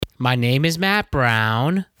My name is Matt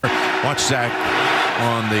Brown. Watch Zach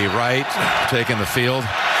on the right, taking the field.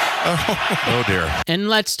 Oh dear. And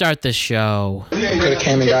let's start the show. Could have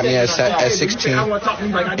came and got me at 16,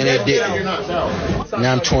 and it didn't.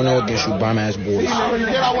 Now I'm 2-0 against you bum-ass boys.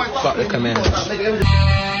 Fuck the Commanders.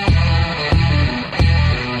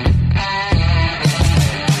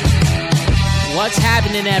 What's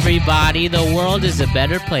happening, everybody? The world is a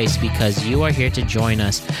better place because you are here to join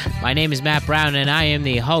us. My name is Matt Brown, and I am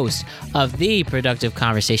the host of the Productive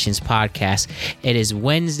Conversations podcast. It is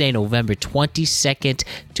Wednesday, November 22nd,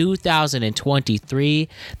 2023,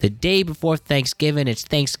 the day before Thanksgiving. It's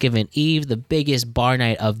Thanksgiving Eve, the biggest bar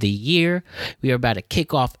night of the year. We are about to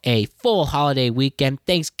kick off a full holiday weekend.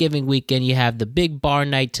 Thanksgiving weekend, you have the big bar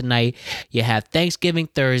night tonight. You have Thanksgiving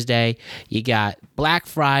Thursday. You got Black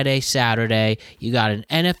Friday, Saturday. You got an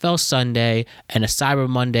NFL Sunday and a Cyber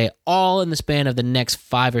Monday, all in the span of the next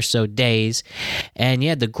 5 or so days. And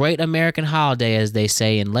yeah, the great American holiday, as they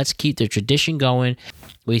say, and let's keep the tradition going.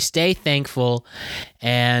 We stay thankful,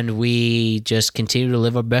 and we just continue to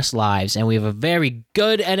live our best lives. And we have a very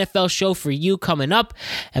good NFL show for you coming up.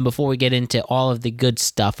 And before we get into all of the good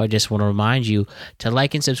stuff, I just want to remind you to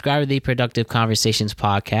like and subscribe to the Productive Conversations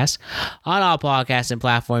podcast on all podcasting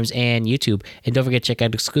platforms and YouTube. And don't forget to check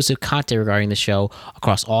out exclusive content regarding the show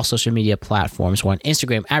across all social media platforms. We're on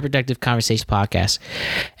Instagram at Productive Conversations Podcast,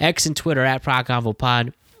 X and Twitter at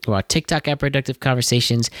ProdConvoPod. We're on TikTok at Productive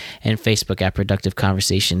Conversations and Facebook at Productive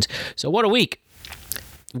Conversations. So what a week.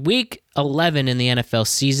 Week 11 in the NFL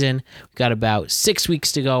season. We've got about 6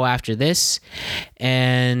 weeks to go after this.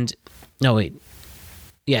 And, no, wait.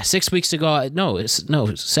 Yeah, 6 weeks to go. No,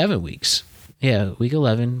 7 weeks. Yeah, week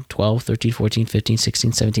 11, 12, 13, 14, 15,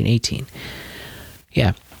 16, 17, 18.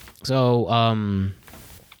 Yeah. So,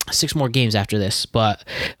 6 more games after this. But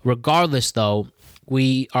regardless, though,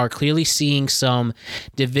 we are clearly seeing some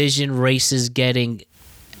division races getting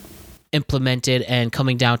implemented and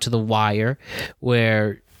coming down to the wire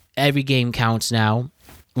where every game counts now.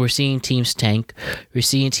 We're seeing teams tank. We're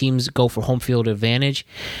seeing teams go for home field advantage.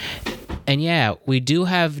 And yeah, we do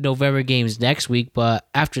have November games next week, but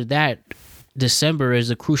after that, December is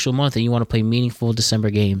a crucial month and you want to play meaningful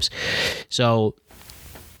December games. So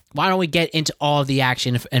why don't we get into all of the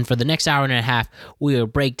action? And for the next hour and a half, we will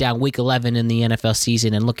break down Week 11 in the NFL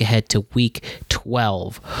season and look ahead to Week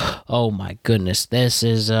 12. Oh my goodness, this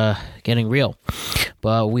is getting real.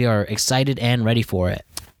 But we are excited and ready for it.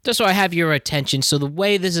 Just so I have your attention, so the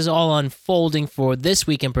way this is all unfolding for this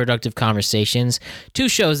week in Productive Conversations, 2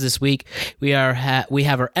 shows this week. We have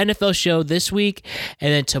our NFL show this week,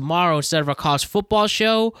 and then tomorrow, instead of our college football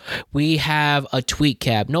show, we have a tweet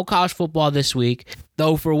cap. No college football this week,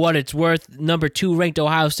 though for what it's worth, number 2 ranked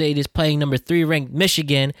Ohio State is playing number 3 ranked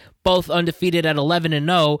Michigan, both undefeated at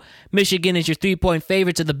 11-0. Michigan is your 3-point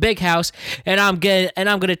favorite to the big house, and I'm going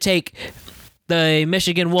to take the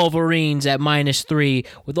Michigan Wolverines at -3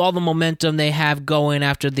 with all the momentum they have going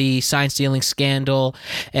after the sign-stealing scandal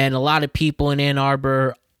and a lot of people in Ann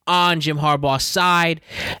Arbor on Jim Harbaugh's side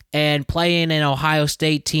and playing an Ohio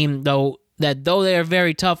State team, though they are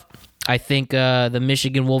very tough. I think the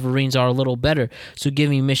Michigan Wolverines are a little better. So give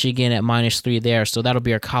me Michigan at -3 there. So that'll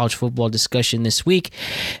be our college football discussion this week.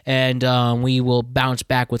 And we will bounce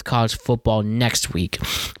back with college football next week.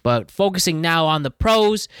 But focusing now on the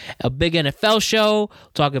pros, a big NFL show.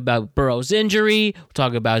 We'll talk about Burrow's injury. We'll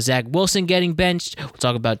talk about Zach Wilson getting benched. We'll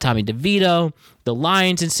talk about Tommy DeVito. The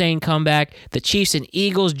Lions' insane comeback, the Chiefs and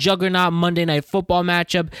Eagles juggernaut Monday Night Football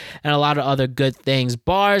matchup, and a lot of other good things.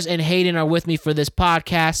 Bars and Hayden are with me for this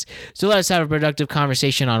podcast, so let's have a productive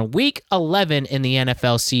conversation on Week 11 in the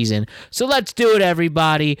NFL season. So let's do it,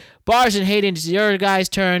 everybody. Bars and Hayden, it's your guys'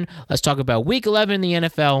 turn. Let's talk about Week 11 in the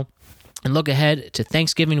NFL and look ahead to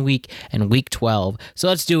Thanksgiving week and Week 12. So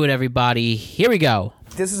let's do it, everybody. Here we go.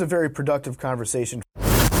 This is a very productive conversation.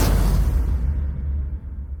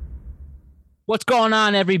 What's going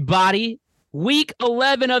on, everybody? Week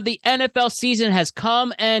 11 of the NFL season has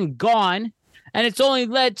come and gone, and it's only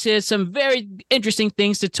led to some very interesting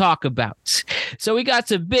things to talk about. So we got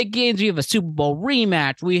some big games. We have a Super Bowl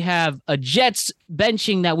rematch. We have a Jets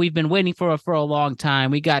benching that we've been waiting for a long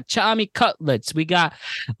time. We got Tommy Cutlets. We got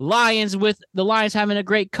Lions with the Lions having a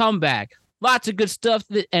great comeback. Lots of good stuff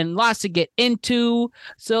and lots to get into.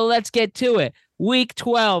 So let's get to it. Week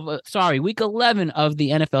 11 of the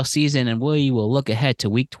NFL season, and we will look ahead to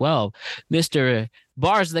Week 12. Mr.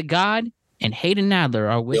 Bars the God and Hayden Nadler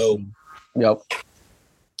are with me. Yo.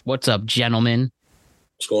 What's up, gentlemen?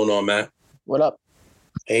 What's going on, Matt? What up?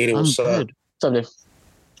 Hayden, what's up? What's up, dude?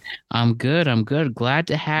 I'm good. Glad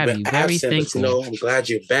to have you. Very thankful. I'm glad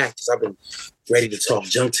you're back because I've been ready to talk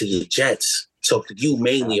junk to your Jets. talk to you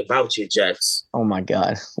mainly about your Jets. Oh my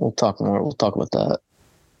God, we'll talk more. We'll talk about that.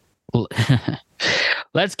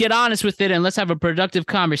 Let's get honest with it and let's have a productive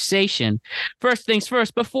conversation. First things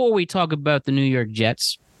first, before we talk about the New York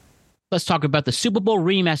Jets, let's talk about the Super Bowl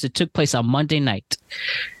rematch that took place on Monday night.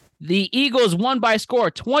 The Eagles won by a score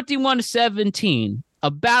of 21-17,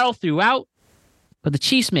 a battle throughout, but the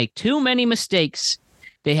Chiefs make too many mistakes.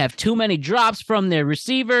 They have too many drops from their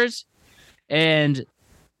receivers, and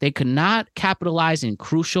they could not capitalize in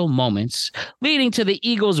crucial moments, leading to the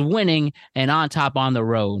Eagles winning and on top on the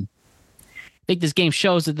road. I think this game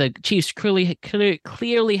shows that the Chiefs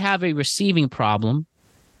clearly have a receiving problem.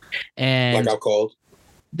 And like I called.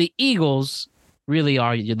 The Eagles really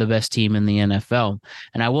are the best team in the NFL.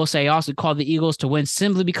 And I will say I also called the Eagles to win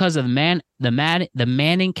simply because of the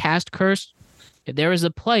Manning cast curse. If there is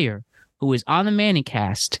a player who is on the Manning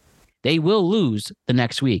cast, they will lose the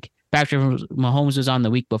next week. Patrick Mahomes was on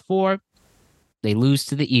the week before. They lose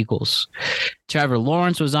to the Eagles. Trevor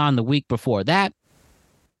Lawrence was on the week before that.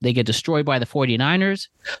 They get destroyed by the 49ers.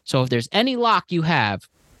 So if there's any lock you have,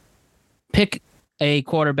 pick a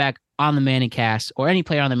quarterback on the Manning cast or any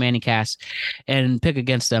player on the Manning cast and pick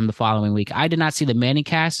against them the following week. I did not see the Manning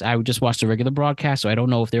cast. I just watched the regular broadcast, so I don't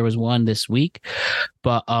know if there was one this week.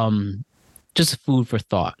 But just food for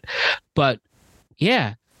thought. But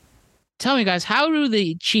yeah, tell me guys, how do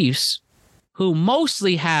the Chiefs, who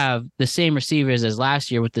mostly have the same receivers as last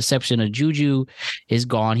year with the exception of Juju is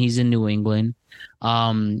gone. He's in New England.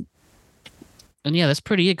 And yeah, that's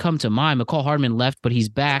pretty it come to mind. McCall Hardman left, but he's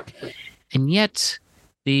back. And yet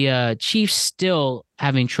the Chiefs still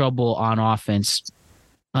having trouble on offense.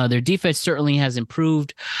 Their defense certainly has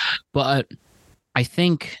improved, but I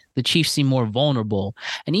think the Chiefs seem more vulnerable.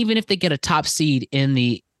 And even if they get a top seed in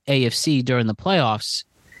the AFC during the playoffs,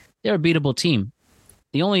 they're a beatable team.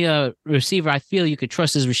 The only receiver I feel you could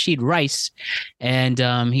trust is Rashid Rice, and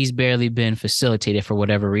he's barely been facilitated for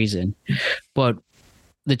whatever reason. But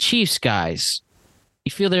the Chiefs, guys,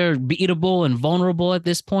 you feel they're beatable and vulnerable at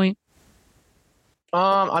this point?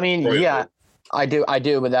 I mean, yeah, I do.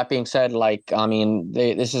 But that being said,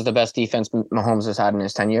 this is the best defense Mahomes has had in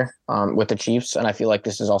his tenure with the Chiefs, and I feel like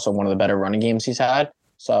this is also one of the better running games he's had.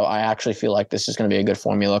 So I actually feel like this is going to be a good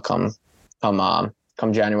formula come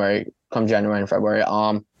January and February.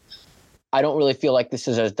 I don't really feel like this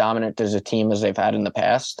is as dominant as a team as they've had in the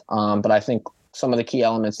past. But I think some of the key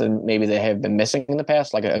elements that maybe they have been missing in the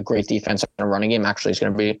past, like a great defense and a running game, actually is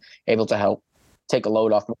going to be able to help take a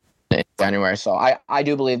load off in January. So I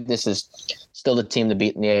do believe this is still the team to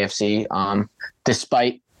beat in the AFC.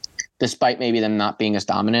 Despite maybe them not being as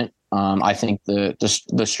dominant, I think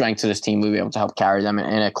the strength of this team will be able to help carry them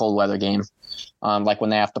in a cold weather game, like when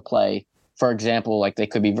they have to play. For example, like they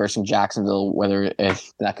could be versus Jacksonville,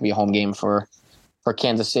 if that could be a home game for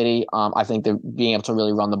Kansas City. I think that being able to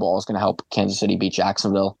really run the ball is going to help Kansas City beat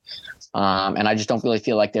Jacksonville. And I just don't really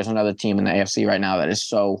feel like there's another team in the AFC right now that is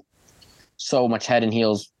so much head and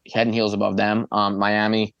heels above them.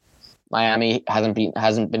 Miami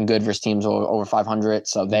hasn't been good versus teams over 500,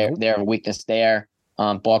 so they're a weakness there.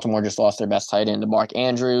 Baltimore just lost their best tight end to Mark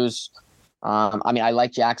Andrews. I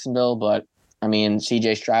like Jacksonville, but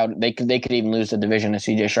CJ Stroud, they could even lose the division to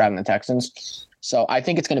CJ Stroud and the Texans. So I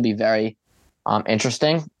think it's going to be very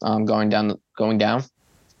interesting going down.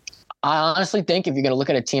 I honestly think if you're going to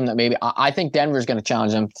look at a team that maybe I think Denver's going to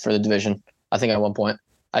challenge them for the division. I think at one point,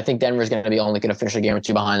 I think Denver's going to be only going to finish a game or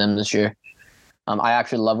two behind them this year. I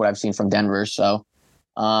actually love what I've seen from Denver. So,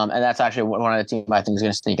 and that's actually one of the teams I think is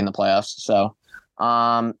going to sneak in the playoffs. So,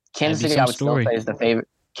 Kansas City, I would still say is the favorite.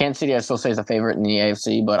 Kansas City, I still say is the favorite in the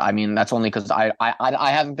AFC, but that's only because I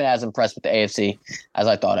haven't been as impressed with the AFC as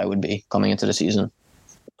I thought I would be coming into the season.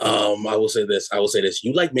 I will say this.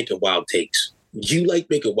 You like making wild takes.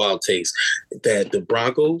 That the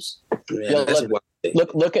Broncos. Man,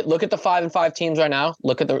 look at the 5-5 teams right now.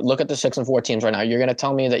 Look at the 6-4 teams right now. You're going to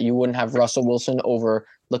tell me that you wouldn't have Russell Wilson over?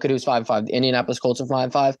 Look at who's 5-5. The Indianapolis Colts are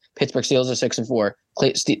 5-5. Pittsburgh Steelers are 6-4.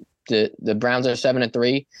 The Browns are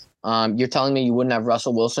 7-3. You're telling me you wouldn't have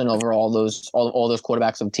Russell Wilson over all those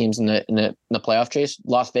quarterbacks of teams in the playoff chase?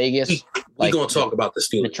 Las Vegas. We're going to talk about the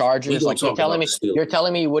Steelers. The Chargers. You're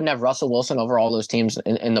telling me you wouldn't have Russell Wilson over all those teams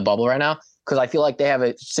in the bubble right now? Because I feel like they have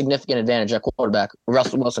a significant advantage at quarterback.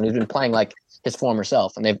 Russell Wilson, who's been playing like his former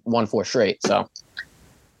self, and they've won 4 straight. So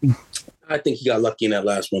I think he got lucky in that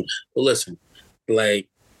last one. But listen, I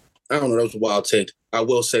don't know, that was a wild take. I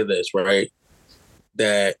will say this, right?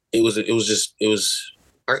 That it was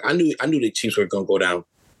I knew the Chiefs were gonna go down.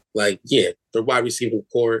 Their wide receiving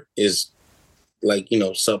core is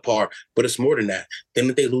subpar, but it's more than that. Then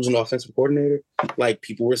if they lose an offensive coordinator,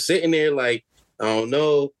 people were sitting there I don't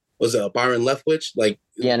know. was Byron Leftwich? Like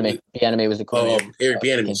Bieniemy was the coach. Eric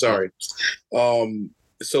Bieniemy. Sorry.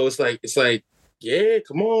 So it's like, yeah,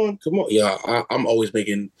 come on. Yeah, I'm always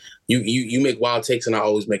making you make wild takes, and I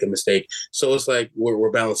always make a mistake. So it's like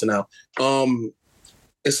we're balancing out.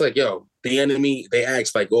 It's like, yo, Bieniemy. They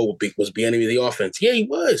asked like, oh, was Bieniemy the offense? Yeah, he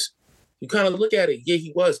was. You kind of look at it, yeah,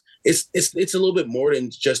 he was. It's a little bit more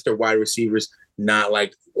than just their wide receivers not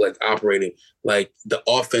like operating. Like the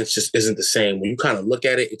offense just isn't the same. When you kind of look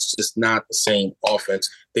at it, it's just not the same offense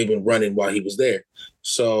they've been running while he was there.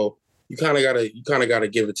 So you kind of gotta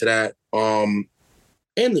give it to that.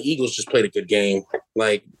 And the Eagles just played a good game.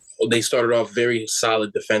 Like they started off very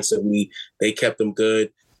solid defensively. They kept them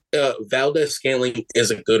good. Valdes-Scantling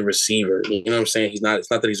is a good receiver. You know what I'm saying? It's not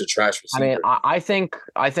that he's a trash receiver. I mean, I think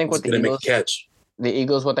what the Eagles catch. The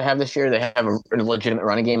Eagles, what they have this year, they have a legitimate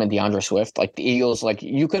running game in DeAndre Swift. Like the Eagles, like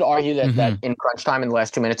you could argue that in crunch time in the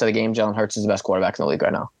last 2 minutes of the game, Jalen Hurts is the best quarterback in the league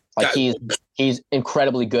right now. Like he's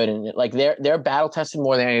incredibly good, and like they're battle tested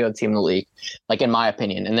more than any other team in the league, like in my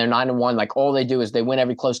opinion. And they're 9-1. Like all they do is they win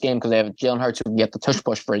every close game because they have Jalen Hurts who can get the tush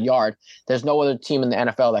push for a yard. There's no other team in the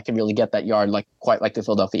NFL that can really get that yard quite like the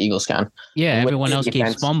Philadelphia Eagles can. Yeah, everyone else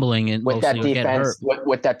keeps fumbling and with that defense.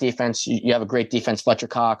 With that defense, you have a great defense. Fletcher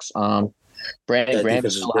Cox, Brandon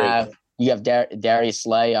Slab. You have Darius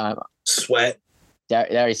Slay.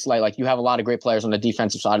 Darius Slay, like you have a lot of great players on the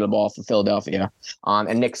defensive side of the ball for Philadelphia,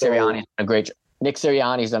 and Nick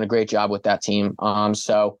Sirianni's done a great job with that team.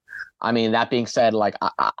 So, I mean, that being said, like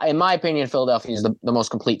in my opinion, Philadelphia is the most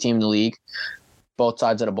complete team in the league, both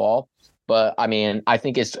sides of the ball. But I mean, I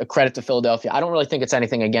think it's a credit to Philadelphia. I don't really think it's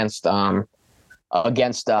anything against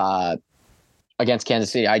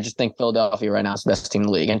Kansas City. I just think Philadelphia right now is the best team in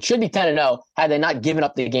the league and should be 10-0 had they not given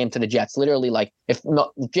up the game to the Jets. Literally, like if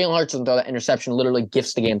Jalen Hurts doesn't throw that interception, literally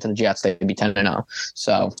gifts the game to the Jets, they'd be 10-0.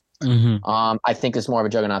 So I think it's more of a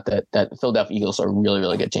juggernaut that Philadelphia Eagles are a really,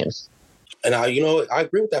 really good team. And I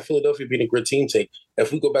agree with that Philadelphia being a great team take.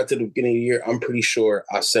 If we go back to the beginning of the year, I'm pretty sure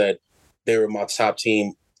I said they were my top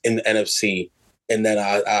team in the NFC, and then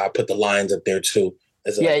I put the Lions up there too.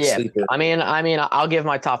 Sleeper. I mean, I'll give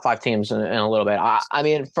my top 5 teams in a little bit. I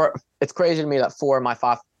mean, it's crazy to me that four of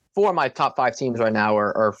my top 5 teams right now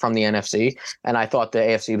are from the NFC, and I thought the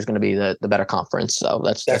AFC was going to be the better conference. So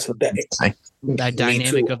that's what that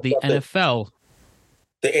dynamic of the NFL.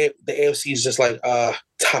 The AFC is just like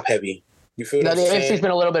top heavy. You feel? No, the AFC's been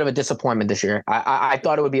a little bit of a disappointment this year. I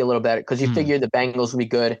thought it would be a little better because you figured the Bengals would be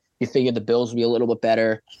good. You figured the Bills would be a little bit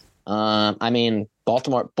better. I mean,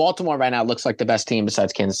 Baltimore right now looks like the best team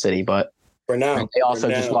besides Kansas City, but for now they also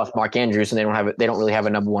just lost Mark Andrews, and they don't really have a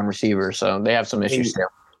number 1 receiver, so they have some issues still.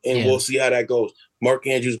 And we'll see how that goes. Mark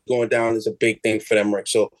Andrews going down is a big thing for them, Rick.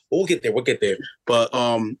 So we'll get there. But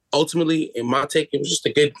ultimately, in my take, it was just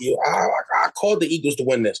a good deal. I called the Eagles to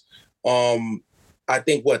win this. I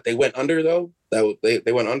think they went under though.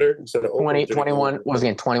 They went under instead of 21. What was the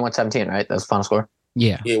game? 21-17, right? That's the final score.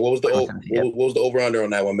 Yeah. Yeah. What was the over under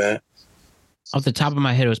on that one, man? Off the top of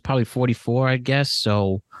my head, it was probably 44, I guess.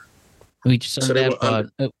 So we just said that,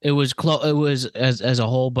 but it was close. It was as a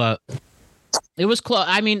whole, but it was close.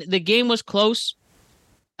 I mean, the game was close.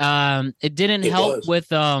 It didn't help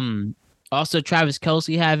with also Travis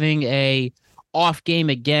Kelce having a off game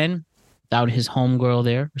again without his home girl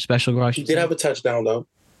there, special girl. He did have a touchdown though.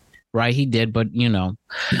 Right, he did, but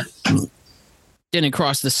didn't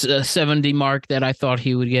cross the 70 mark that I thought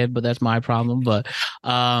he would get, but that's my problem. But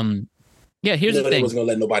here's the thing. He wasn't going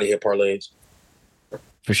to let nobody hit parlays.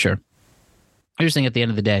 For sure. Here's the thing at the end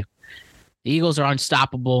of the day. The Eagles are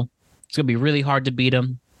unstoppable. It's going to be really hard to beat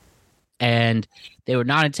them. And they were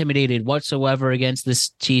not intimidated whatsoever against this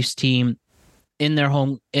Chiefs team in their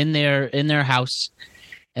home, in their house.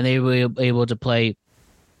 And they were able to play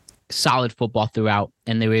solid football throughout,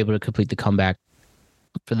 and they were able to complete the comeback.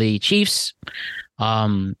 For the Chiefs,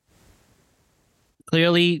 clearly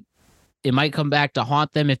it might come back to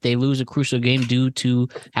haunt them if they lose a crucial game due to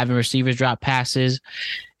having receivers drop passes.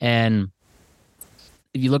 And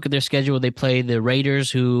if you look at their schedule, they play the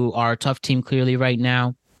Raiders, who are a tough team clearly right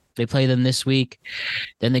now. They play them this week.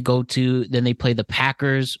 Then they play the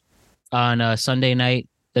Packers on Sunday night.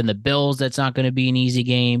 Then the Bills, that's not going to be an easy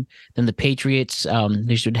game. Then the Patriots,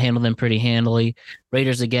 they should handle them pretty handily.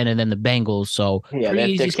 Raiders again, and then the Bengals. So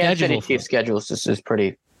the Kansas City Chiefs schedule is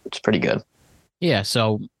pretty good. Yeah,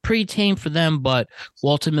 so pretty tame for them, but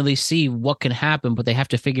we'll ultimately see what can happen. But they have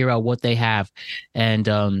to figure out what they have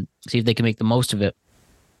and see if they can make the most of it.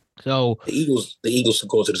 So the Eagles will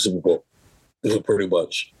go to the Super Bowl. Pretty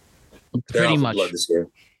much. Pretty much. This year.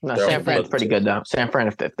 No, San Fran's pretty good though. San Fran,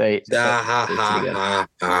 if they health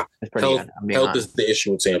is the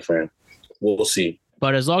issue with San Fran. We'll see.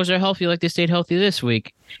 But as long as they're healthy, like they stayed healthy this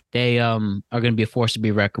week, they are going to be a force to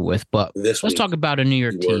be reckoned with. But let's talk about a New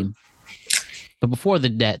York team. But before the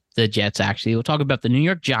Jets, actually, we'll talk about the New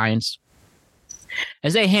York Giants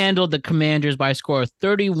as they handled the Commanders by a score of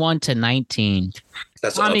 31-19.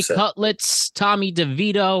 Tommy Cutlets, Tommy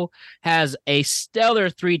DeVito has a stellar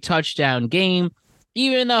 3-touchdown game,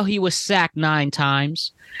 even though he was sacked 9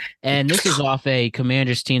 times. And this is off a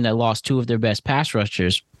Commanders team that lost 2 of their best pass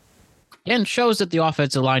rushers. And shows that the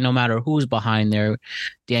offensive line, no matter who's behind there,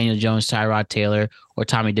 Daniel Jones, Tyrod Taylor, or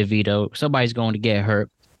Tommy DeVito, somebody's going to get hurt.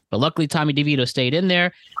 But luckily, Tommy DeVito stayed in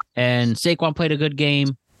there, and Saquon played a good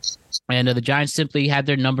game. And the Giants simply had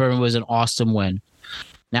their number and was an awesome win.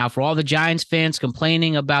 Now, for all the Giants fans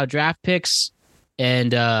complaining about draft picks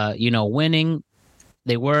and winning,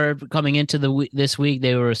 they were coming into this week.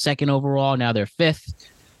 They were 2nd overall. Now they're 5th.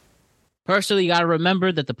 Personally, you got to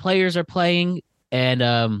remember that the players are playing,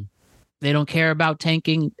 and they don't care about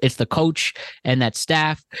tanking. It's the coach and that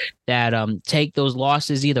staff that take those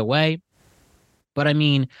losses either way. But I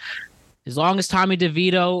mean, as long as Tommy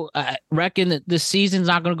DeVito reckon that this season's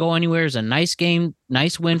not going to go anywhere, it's a nice game,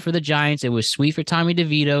 nice win for the Giants. It was sweet for Tommy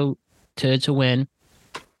DeVito to win.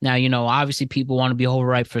 Now, obviously people want to be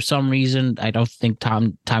overripe for some reason. I don't think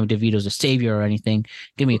Tommy DeVito's a savior or anything.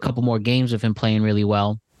 Give me a couple more games of him playing really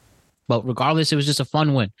well. But regardless, it was just a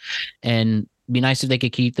fun win. And it'd be nice if they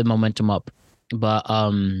could keep the momentum up. But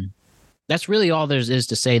that's really all there is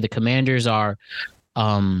to say. The Commanders are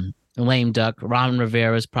lame duck. Ron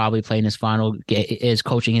Rivera is probably coaching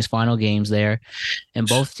his final games there, and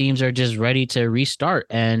both teams are just ready to restart.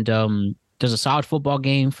 And there's a solid football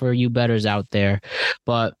game for you bettors out there.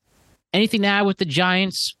 But anything to add with the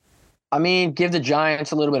Giants? I mean, give the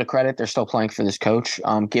Giants a little bit of credit. They're still playing for this coach.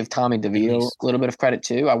 Give Tommy DeVito a little bit of credit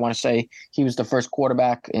too. I want to say he was the first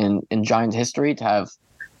quarterback in Giants history to have.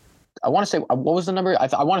 I want to say, what was the number?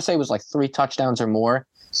 I want to say it was like 3 touchdowns or more.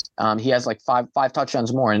 He has like five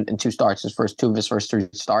touchdowns more in 2 starts, two of his first 3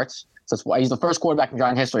 starts. So that's why he's the first quarterback in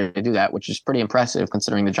Giant history to do that, which is pretty impressive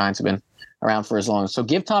considering the Giants have been around for as long. So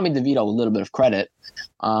give Tommy DeVito a little bit of credit.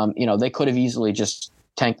 They could have easily just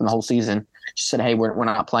tanked him the whole season. Just said, hey, we're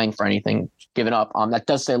not playing for anything, giving up. That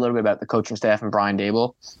does say a little bit about the coaching staff and Brian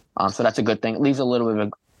Daboll. So that's a good thing. It leaves a little bit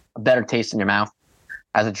of a better taste in your mouth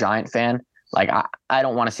as a Giant fan. Like, I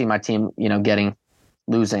don't want to see my team,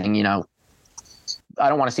 losing, I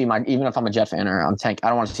don't want to see even if I'm a Jet fan or I'm Tank, I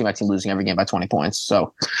don't want to see my team losing every game by 20 points.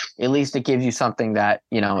 So at least it gives you something that,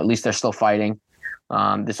 at least they're still fighting.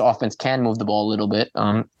 This offense can move the ball a little bit.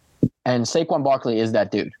 And Saquon Barkley is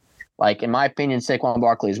that dude. Like, in my opinion, Saquon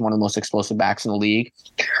Barkley is one of the most explosive backs in the league.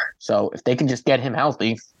 So if they can just get him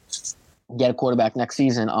healthy, get a quarterback next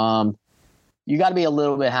season, you got to be a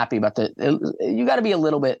little bit happy about you got to be a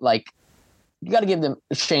little bit like, you got to give them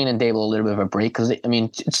Shane and Daboll a little bit of a break because,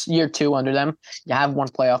 it's year 2 under them. You have 1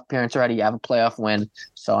 playoff appearance already. You have a playoff win.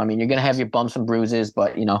 So, you're going to have your bumps and bruises,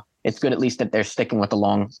 but, it's good at least that they're sticking with the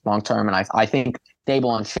long term. And I think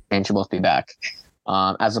Daboll and Shane should both be back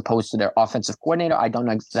as opposed to their offensive coordinator. I don't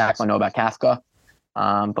exactly know about Kafka,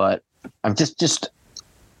 but I'm just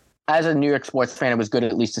as a New York sports fan, it was good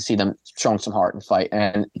at least to see them showing some heart and fight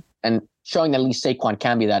and showing that at least Saquon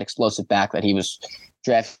can be that explosive back that he was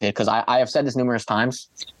drafted, because I have said this numerous times.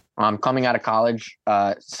 Coming out of college,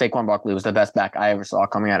 Saquon Barkley was the best back I ever saw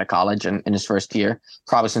coming out of college in his first year,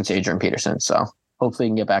 probably since Adrian Peterson. So hopefully he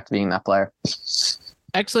can get back to being that player.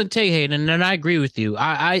 Excellent take, Hayden, and I agree with you.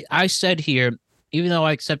 I said here, even though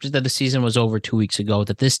I accepted that the season was over 2 weeks ago,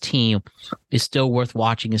 that this team is still worth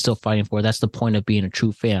watching and still fighting for. That's the point of being a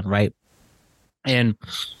true fan, right? And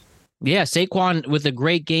yeah, Saquon with a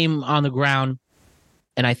great game on the ground.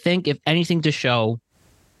 And I think if anything to show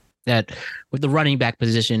that with the running back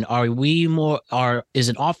position, is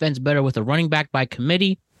an offense better with a running back by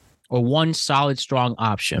committee or one solid, strong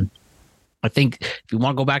option? I think if you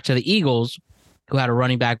want to go back to the Eagles, who had a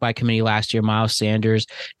running back by committee last year, Miles Sanders,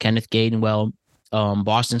 Kenneth Gainwell,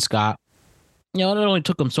 Boston Scott, it only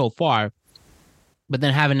took them so far. But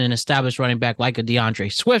then having an established running back like a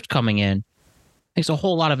DeAndre Swift coming in makes a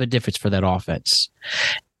whole lot of a difference for that offense.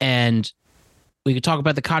 And we could talk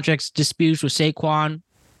about the contract disputes with Saquon,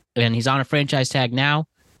 and he's on a franchise tag now.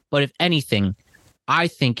 But if anything, I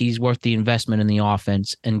think he's worth the investment in the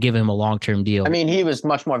offense and give him a long-term deal. He was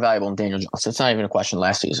much more valuable than Daniel Jones. It's not even a question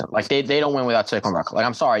last season. Like, they don't win without Saquon Barkley. Like,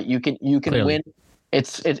 I'm sorry, you can win.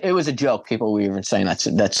 It was a joke. People were even saying that's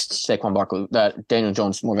Saquon Barkley, that Daniel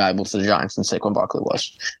Jones is more valuable to the Giants than Saquon Barkley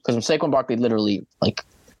was, because when Saquon Barkley literally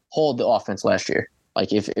hauled the offense last year.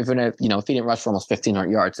 Like, if he didn't rush for almost 1,500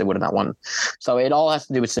 yards, they would have not won. So it all has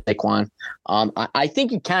to do with Saquon. I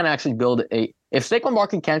think you can actually build If Saquon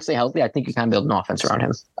Barkley can stay healthy, I think you can build an offense around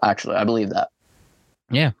him. Actually, I believe that.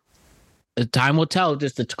 Yeah. The time will tell.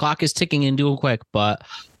 Just the clock is ticking and doing quick. But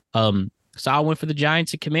solid win for the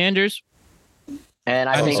Giants and Commanders. And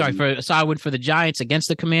solid win for the Giants against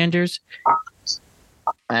the Commanders.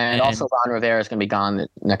 And also Ron Rivera is going to be gone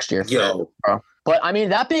next year. Yo. But I mean,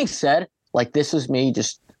 that being said, like this is me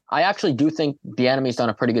just. I actually do think Bieniemy's done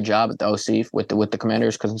a pretty good job at the OC with the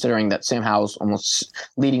Commanders, considering that Sam Howell's almost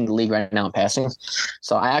leading the league right now in passing.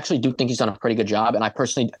 So I actually do think he's done a pretty good job, and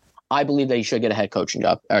I believe that he should get a head coaching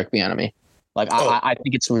job, Eric Bieniemy. Like I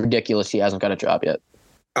think it's ridiculous he hasn't got a job yet.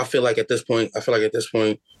 I feel like at this point,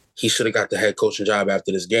 he should have got the head coaching job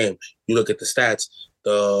after this game. You look at the stats,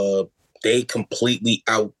 they completely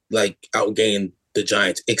outgained the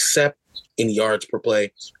Giants, except in yards per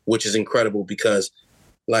play, which is incredible because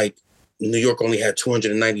like New York only had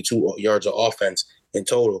 292 yards of offense in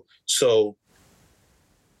total. So,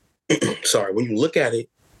 sorry, when you look at it,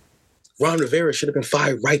 Ron Rivera should have been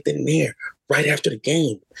fired right then and there, right after the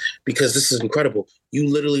game, because this is incredible. You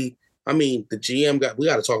literally, I mean, the GM we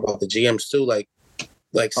got to talk about the GMs too. Like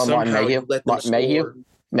somehow you let them score.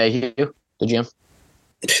 Mayhew, the GM.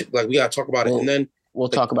 Like we got to talk about it, and then we'll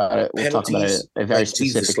talk about it. We'll talk about it. A very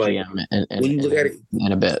specific GM when you look at it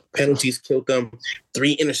in a bit. Penalties killed them.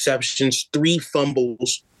 3 interceptions, 3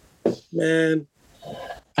 fumbles. Man,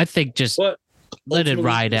 I think just let it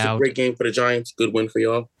ride out. A great game for the Giants. Good win for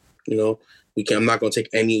y'all. You know, I'm not going to take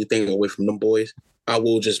anything away from them boys. I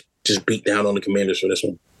will just beat down on the Commanders for this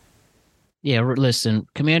one. Yeah, listen,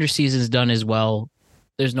 Commander season's done as well.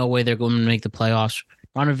 There's no way they're going to make the playoffs.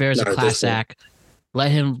 Ron Rivera's a class act.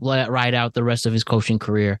 Let him ride out the rest of his coaching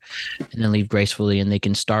career and then leave gracefully, and they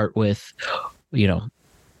can start with,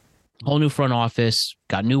 whole new front office,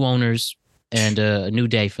 got new owners, and a new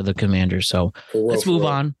day for the Commanders. So let's move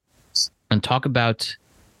on and talk about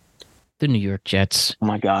the New York Jets. Oh,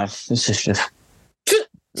 my gosh. This is just...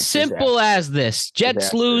 Simple as this.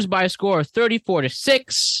 Jets lose by a score of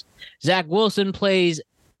 34-6. Zach Wilson plays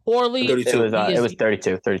poorly. 32. It was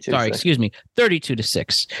 32. Sorry, excuse me.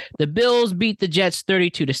 32-6. The Bills beat the Jets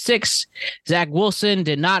 32-6. Zach Wilson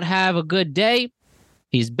did not have a good day.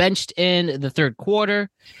 He's benched in the third quarter.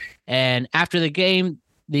 And after the game,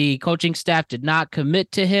 the coaching staff did not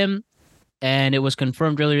commit to him. And it was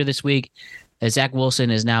confirmed earlier this week that Zach Wilson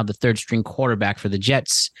is now the third-string quarterback for the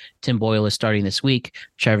Jets. Tim Boyle is starting this week.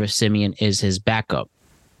 Trevor Siemian is his backup.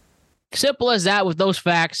 Simple as that with those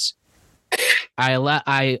facts.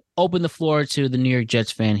 I open the floor to the New York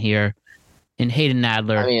Jets fan here in Hayden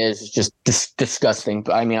Nadler. I mean, it's just disgusting.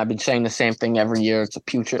 I mean, I've been saying the same thing every year. It's a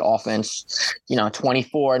putrid offense.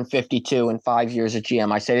 24-52 in 5 years at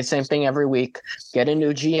GM. I say the same thing every week. Get a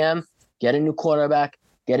new GM, get a new quarterback,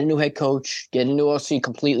 get a new head coach, get a new OC,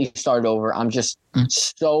 completely start over. I'm just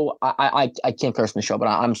so I can't curse in the show, but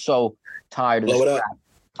I'm so tired of this crap.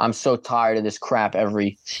 I'm so tired of this crap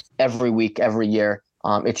every week, every year.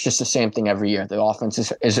 It's just the same thing every year. The offense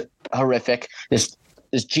is horrific. This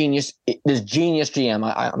genius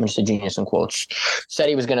GM, I'm going to say genius in quotes, said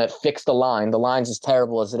he was going to fix the line. The line's as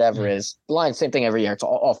terrible as it ever is. The line, same thing every year. It's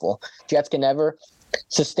awful. Jets can never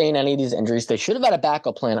sustain any of these injuries. They should have had a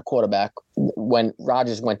backup plan at quarterback when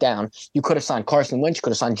Rodgers went down. You could have signed Carson Wentz. You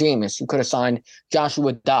could have signed Jameis. You could have signed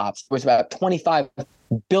Joshua Dobbs. It was about $25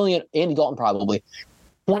 billion. Andy Dalton probably.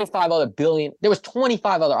 25 other billion. There was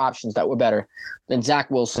 25 other options that were better than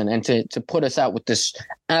Zach Wilson, and to put us out with this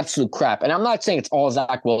absolute crap. And I'm not saying it's all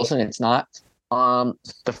Zach Wilson. It's not.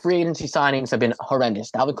 The free agency signings have been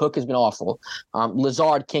horrendous. Dalvin Cook has been awful.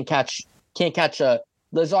 Lazard can't catch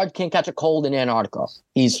a cold in Antarctica.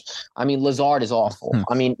 Lazard is awful.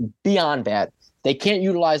 I mean, beyond that. They can't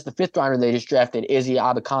utilize the 5th rounder they just drafted, Izzy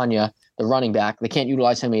Abakanya, the running back. They can't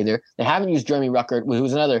utilize him either. They haven't used Jeremy Ruckert,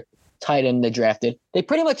 who's another tight end they drafted. They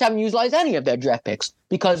pretty much haven't utilized any of their draft picks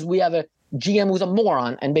because we have a GM who's a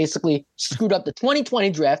moron and basically screwed up the 2020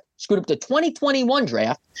 draft, screwed up the 2021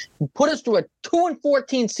 draft, put us through a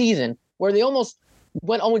 2-14 season where they almost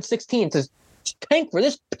went 0-16 to tank for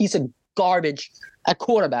this piece of garbage at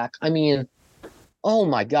quarterback. I mean, oh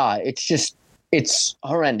my God, it's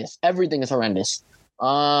horrendous. Everything is horrendous.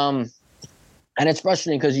 And it's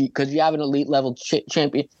frustrating because you have an elite level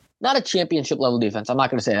champion. Not a championship level defense. I'm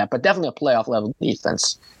not going to say that, but definitely a playoff level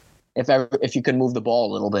defense. If you can move the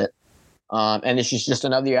ball a little bit, and it's just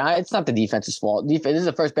another year. It's not the defense's fault. This is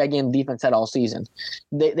the first bad game the defense had all season.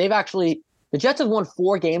 The Jets have won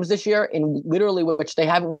 4 games this year, in literally which they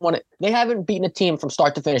haven't won it. They haven't beaten a team from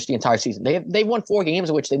start to finish the entire season. They've won 4 games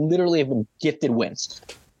in which they literally have been gifted wins.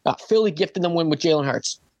 Philly gifted them win with Jalen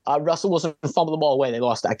Hurts. Russell Wilson fumbled the ball away. They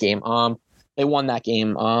lost that game. They won that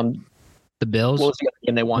game. The Bills. What was the other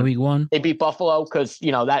game they won? Week 1. They beat Buffalo because,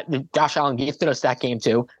 that Josh Allen gifted us that game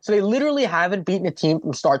too. So they literally haven't beaten a team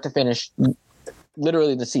from start to finish,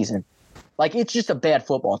 literally the season. Like, it's just a bad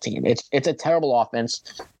football team. It's a terrible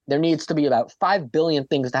offense. There needs to be about 5 billion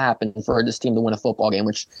things to happen for this team to win a football game,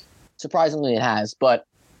 which surprisingly it has. But,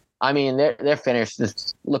 I mean, they're finished.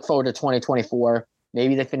 Just look forward to 2024.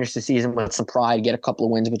 Maybe they finish the season with some pride, get a couple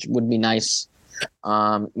of wins, which would be nice.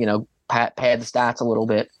 Pad the stats a little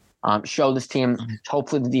bit. Show this team.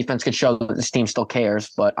 Hopefully the defense could show that this team still cares.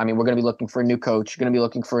 But, I mean, we're going to be looking for a new coach. We're going to be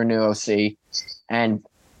looking for a new OC. And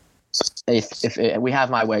if we have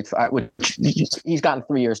my way, which he's gotten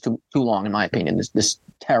 3 years too long, in my opinion, this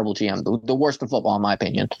terrible GM, the worst of football, in my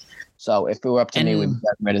opinion. So if it were up to me, we'd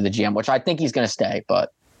get rid of the GM, which I think he's going to stay.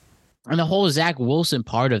 But and the whole Zach Wilson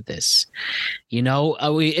part of this,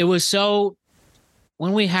 it was so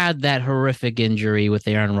when we had that horrific injury with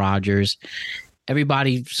Aaron Rodgers,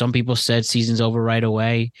 some people said season's over right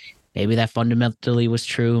away. Maybe that fundamentally was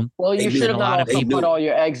true. Well, you should have not also put all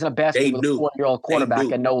your eggs in a basket with a 4-year-old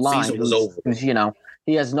quarterback and no line. Season was over.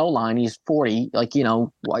 He has no line. He's 40.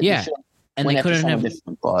 Yeah. And they couldn't have.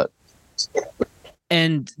 But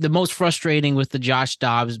and the most frustrating with the Josh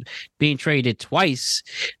Dobbs being traded twice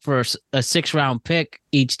for a 6th-round pick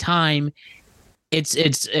each time. It's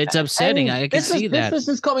upsetting. I can see that. This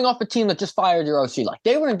is coming off a team that just fired your OC. Like,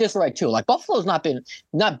 they were in disarray too. Like, Buffalo hasn't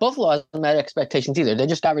met expectations either. They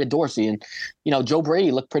just got rid of Dorsey, and Joe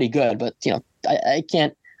Brady looked pretty good, but I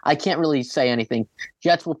can't really say anything.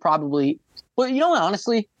 Jets will probably, but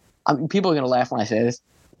honestly, people are gonna laugh when I say this.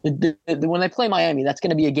 When they play Miami, that's going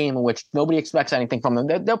to be a game in which nobody expects anything from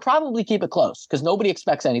them. They'll probably keep it close because nobody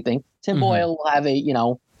expects anything. Tim Boyle will have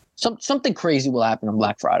something crazy will happen on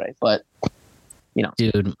Black Friday, but.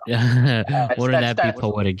 Dude, wouldn't that be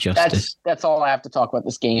poetic justice? That's all I have to talk about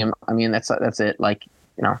this game. I mean, that's it. And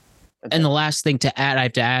the last thing to add, I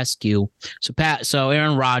have to ask you. So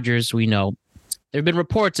Aaron Rodgers, we know there have been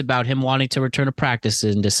reports about him wanting to return to practice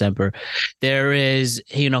in December. There is,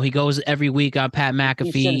 he goes every week on Pat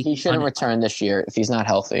McAfee. He shouldn't return this year if he's not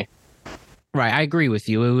healthy. Right, I agree with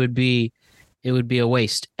you. It would be a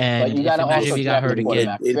waste. And but you got to also he got hurt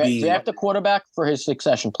again. Draft a quarterback for his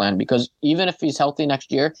succession plan, because even if he's healthy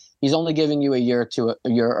next year, he's only giving you a year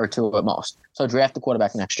or two at most. So draft the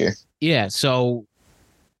quarterback next year. Yeah. So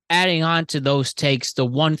adding on to those takes, the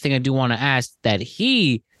one thing I do want to ask that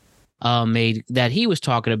he made that he was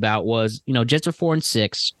talking about was, Jets are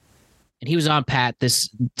 4-6, and he was on Pat today.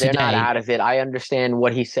 They're not out of it. I understand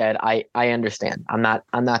what he said. I understand. I'm not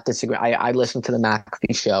disagreeing. I listened to the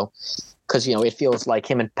McAfee show. Because it feels like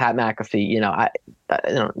him and Pat McAfee. I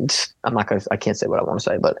can't say what I want to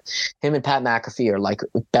say, but him and Pat McAfee are like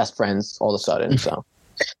best friends all of a sudden. So,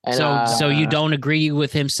 so you don't agree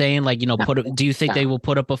with him saying do you think they will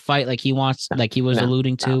put up a fight like he wants, like he was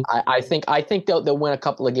alluding to? I think they'll win a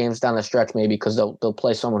couple of games down the stretch, maybe because they'll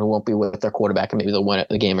play someone who won't be with their quarterback, and maybe they'll win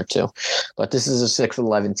a game or two. But this is a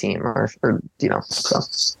 6-11 team, so.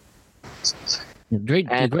 Great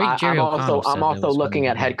Jerry O'Connell. I'm also looking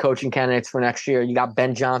at head coaching candidates for next year. You got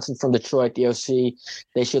Ben Johnson from Detroit, the OC.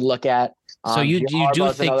 They should look at. So you do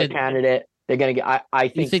think that candidate they're going to get? I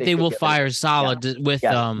think they will fire Saleh with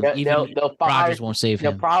even Rodgers won't save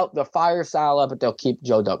him. They'll fire Saleh, but they'll keep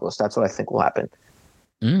Joe Douglas. That's what I think will happen.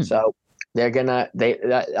 So they're gonna.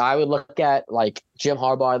 I would look at Jim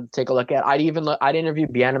Harbaugh. Take a look at. I'd interview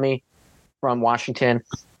Bieniemy from Washington.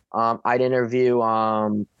 I'd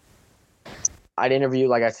interview,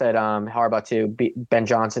 like I said, Harbaugh too, Ben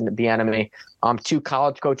Johnson, Bieniemy. 2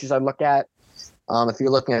 college coaches I'd look at. If you're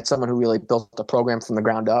looking at someone who really built the program from the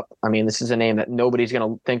ground up, I mean, this is a name that nobody's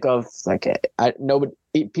going to think of.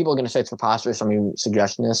 People are going to say it's preposterous. I mean,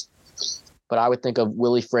 suggestionist. But I would think of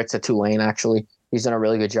Willie Fritz at Tulane. Actually, he's done a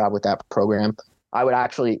really good job with that program. I would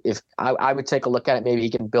actually, I would take a look at it. Maybe he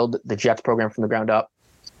can build the Jets program from the ground up.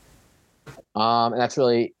 And that's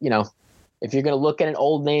really, if you're going to look at an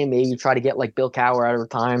old name, maybe try to get Bill Cowher out of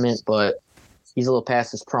retirement, but he's a little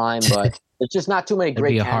past his prime. But it's just not too many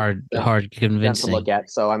great. It'd be hard convincing to look at.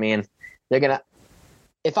 So I mean, they're gonna.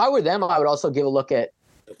 If I were them, I would also give a look at.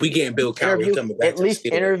 If we get Bill Cowher, at least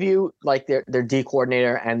interview their D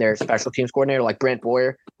coordinator and their special teams coordinator, like Brant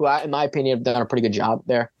Boyer, who, in my opinion, have done a pretty good job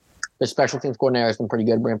there. The special teams coordinator has been pretty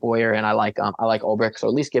good, Brant Boyer, and I like Ulbrich. So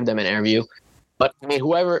at least give them an interview. But I mean,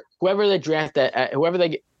 whoever they draft, whoever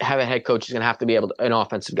they have a head coach is going to have to be an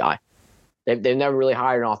offensive guy. They've never really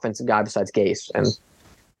hired an offensive guy besides Gase, and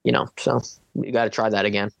so you got to try that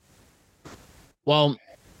again. Well,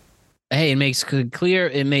 hey, it makes clear.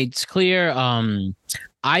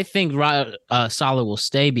 I think Saleh will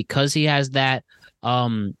stay because he has that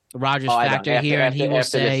Rodgers factor here, and he will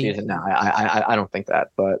after this say, season, no, I don't think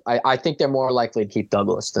that. But I think they're more likely to keep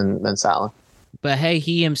Douglas than Salah. but hey,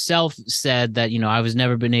 he himself said that, I was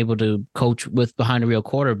never been able to coach with behind a real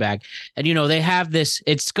quarterback. And, they have this,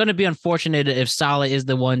 it's going to be unfortunate if Salah is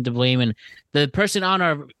the one to blame. And the person on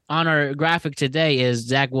our graphic today is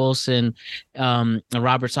Zach Wilson and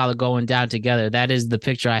Robert Saleh going down together. That is the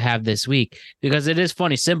picture I have this week, because it is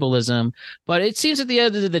funny symbolism. But it seems at the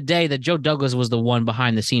end of the day that Joe Douglas was the one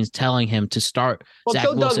behind the scenes telling him to start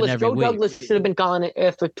Zach Wilson every week. Joe Douglas should have been gone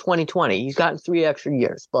after 2020. He's gotten 3 extra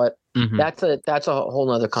years, but that's a whole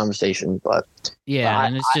nother conversation. But yeah,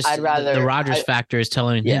 and it's just I'd rather, the Rodgers factor is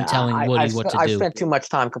telling Woody what to do. I've spent too much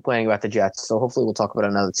time complaining about the Jets, so hopefully we'll talk about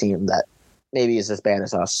another team that maybe is as bad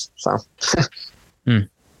as us. So,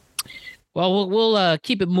 Well, we'll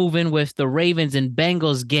keep it moving with the Ravens and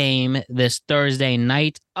Bengals game this Thursday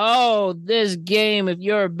night. Oh, this game, if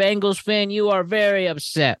you're a Bengals fan, you are very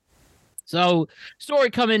upset. So, story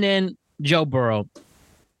coming in, Joe Burrow.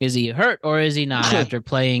 Is he hurt or is he not after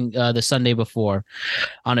playing the Sunday before?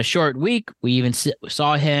 On a short week, we even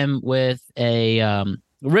saw him with a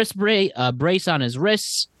wrist brace on his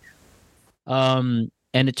wrists.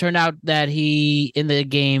 And it turned out that in the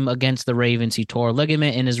game against the Ravens, he tore a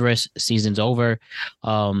ligament in his wrist. Season's over.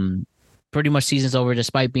 Pretty much season's over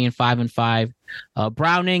despite being 5-5.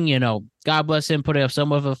 Browning, God bless him, putting up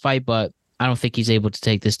some of a fight, but I don't think he's able to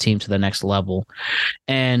take this team to the next level.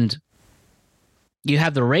 And you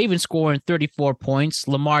have the Ravens scoring 34 points.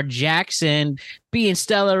 Lamar Jackson being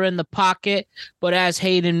stellar in the pocket. But as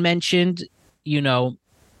Hayden mentioned,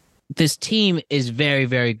 this team is very,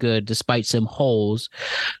 very good despite some holes.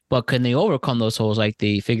 But can they overcome those holes, like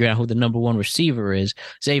figuring out who the number one receiver is?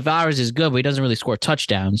 Zay Flowers is good, but he doesn't really score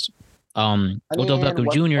touchdowns. Odell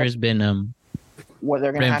Beckham Jr. has been what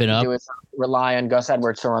they're going to have to do is rely on Gus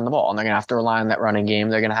Edwards to run the ball, and they're going to have to rely on that running game.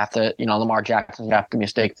 They're going to have to, Lamar Jackson's going to have to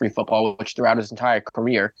mistake-free football, which throughout his entire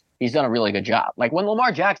career, he's done a really good job. Like, when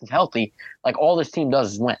Lamar Jackson's healthy, like, all this team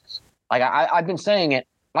does is win. Like, I've been saying it.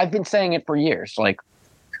 I've been saying it for years. Like,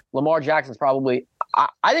 Lamar Jackson's probably –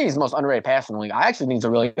 I think he's the most underrated passer in the league. I actually think he's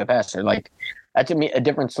a really good passer. Like, that's a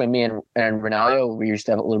difference between me and Ronaldo. We used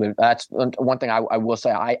to have a little bit – that's one thing I will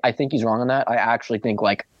say. I think he's wrong on that. I actually think,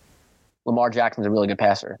 like, Lamar Jackson's a really good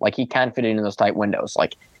passer. Like, he can fit into those tight windows.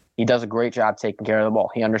 Like, he does a great job taking care of the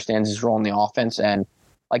ball. He understands his role in the offense. And,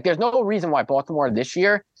 like, there's no reason why Baltimore this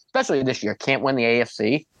year, especially this year, can't win the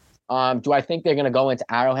AFC. Do I think they're going to go into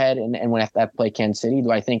Arrowhead and when have to play Kansas City?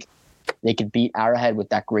 Do I think they could beat Arrowhead with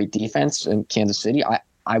that great defense in Kansas City?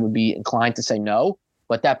 I would be inclined to say no.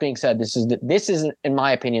 But that being said, this is in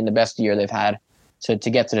my opinion, the best year they've had to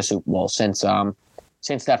get to the Super Bowl since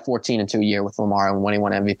that 14-2 year with Lamar and when he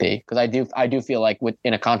won MVP. Because I do feel like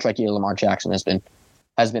in a contract year, Lamar Jackson has been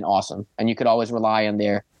awesome. And you could always rely on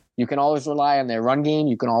their run game.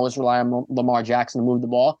 You can always rely on Lamar Jackson to move the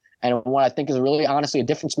ball. And what I think is really honestly a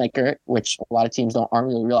difference maker, which a lot of teams aren't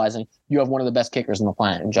really realizing, you have one of the best kickers on the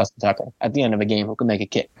planet in Justin Tucker at the end of a game who can make a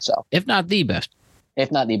kick. So if not the best.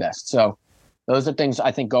 So those are things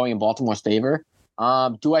I think going in Baltimore's favor.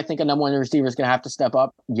 Do I think a number one receiver is going to have to step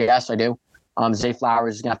up? Yes, I do. Zay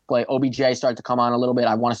Flowers is going to have to play. OBJ started to come on a little bit.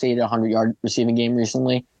 I want to say he did a 100-yard receiving game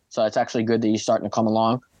recently. So it's actually good that he's starting to come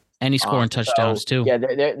along. And he's scoring touchdowns too. Yeah,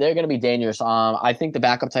 they're going to be dangerous. I think the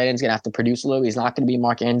backup tight end is going to have to produce a little. He's not going to be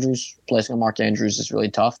Mark Andrews. Replacing Mark Andrews is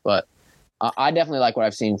really tough. But I definitely like what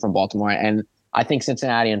I've seen from Baltimore. And I think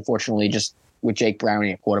Cincinnati, unfortunately, just with Jake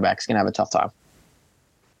Browning at quarterback, is going to have a tough time.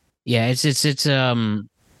 Yeah, it's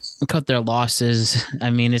cut their losses.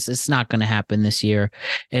 I mean, it's not going to happen this year.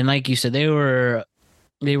 And like you said, they were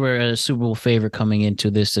a Super Bowl favorite coming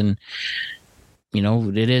into this, and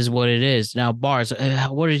it is what it is. Now, Bars,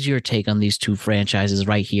 what is your take on these two franchises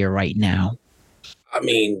right here, right now? I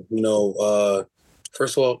mean,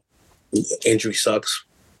 first of all, injury sucks.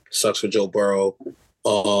 Sucks for Joe Burrow.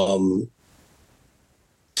 The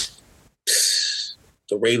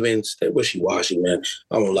Ravens, they're wishy-washy, man.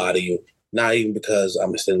 I'm gonna lie to you. Not even because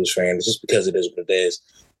I'm a Steelers fan. It's just because it is what it is.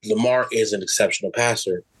 Lamar is an exceptional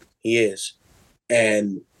passer. He is.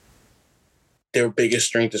 And their biggest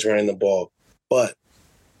strength is running the ball. But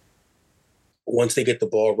once they get the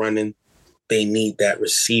ball running, they need that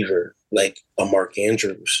receiver like a Mark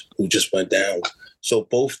Andrews who just went down. So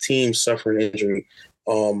both teams suffer an injury.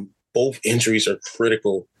 Both injuries are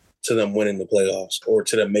critical to them winning the playoffs or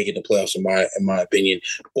to them making the playoffs, in my opinion.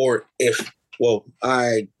 Or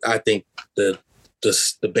I think the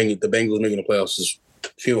Bengals making the playoffs is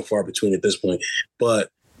few and far between at this point.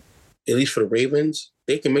 But at least for the Ravens,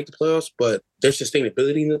 they can make the playoffs, but their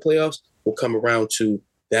sustainability in the playoffs will come around to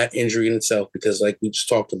that injury in itself because, like we just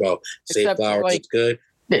talked about, Zay Flowers is good.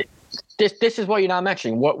 this is what you're not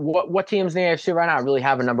mentioning. What teams in the AFC right now really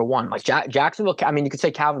have a number one? Like Jacksonville. I mean, you could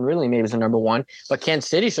say Calvin Ridley maybe is a number one, but Kansas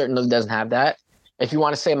City certainly doesn't have that. If you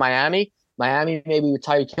want to say Miami maybe with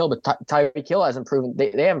Tyreek Hill, but Tyreek Hill hasn't proven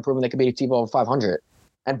they haven't proven they could beat a team over 500.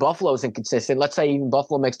 And Buffalo's inconsistent. Let's say even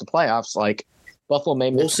Buffalo makes the playoffs. Like Buffalo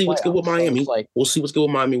may. We'll see what's good with Miami. So we'll see what's good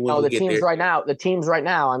with Miami when we get there. The teams right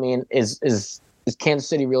now. I mean, is Kansas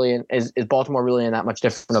City really is Baltimore really in that much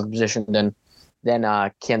different of a position than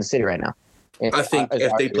Kansas City right now? I think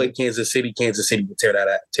if they play Kansas City would tear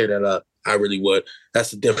that up. I really would.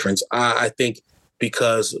 That's the difference. I think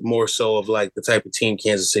because more so of like the type of team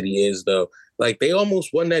Kansas City is, though. Like they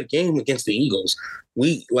almost won that game against the Eagles.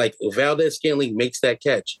 Valdez-Scantling makes that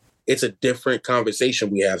catch. It's a different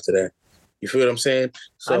conversation we have today. You feel what I'm saying?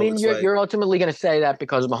 So I mean, you're ultimately going to say that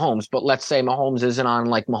because of Mahomes, but let's say Mahomes isn't on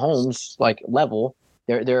like Mahomes like level.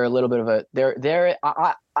 They're a little bit of a they're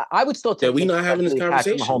I would still take. We not having this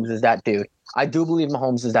conversation. Mahomes is that dude. I do believe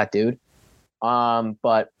Mahomes is that dude.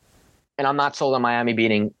 But I'm not sold on Miami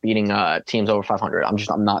beating teams over 500.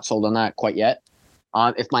 I'm not sold on that quite yet.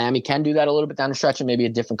 If Miami can do that a little bit down the stretch, it may be a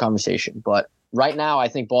different conversation. But right now, I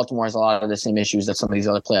think Baltimore has a lot of the same issues that some of these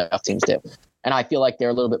other playoff teams do. And I feel like they're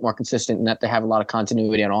a little bit more consistent in that they have a lot of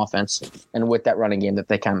continuity on offense. And with that running game that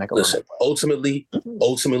they can make a Listen, ultimately,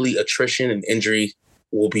 attrition and injury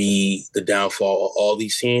will be the downfall of all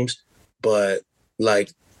these teams. But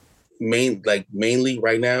mainly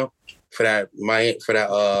right now, for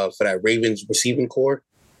that Ravens receiving core,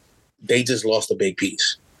 they just lost a big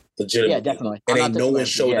piece. Legitimately. Yeah, definitely. And ain't no one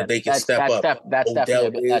showed that they can step up. That's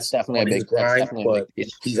definitely a big grind, but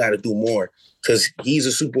he got to do more because he's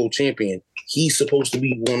a Super Bowl champion. He's supposed to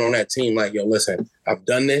be one on that team. Like, yo, listen, I've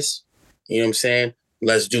done this. You know what I'm saying?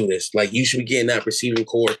 Let's do this. Like, you should be getting that receiving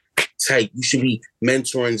core tight. You should be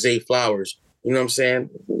mentoring Zay Flowers. You know what I'm saying?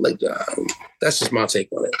 Like, that's just my take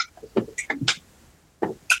on it.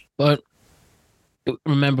 But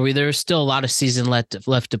remember, there's still a lot of season left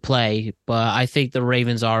to play. But I think the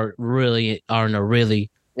Ravens are in a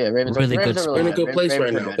really good spot. They're in a good place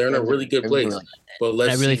right now. They're in a really good place. But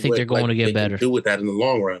I really think they're going to get better. Do with that in the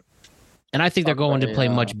long run. And I think they're going to play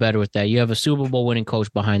much better with that. You have a Super Bowl winning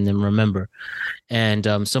coach behind them, remember, and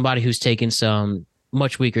somebody who's taken some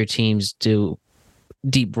much weaker teams to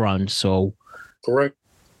deep runs. So, correct.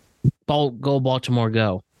 Go Baltimore,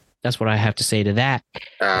 go. That's what I have to say to that.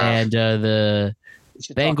 And the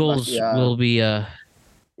Bengals will be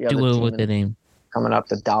doing with the name coming up.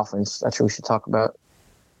 The Dolphins. That's what we should talk about.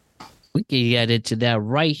 We can get into that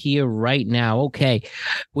right here, right now. Okay.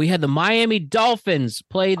 We had the Miami Dolphins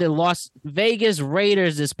play the Las Vegas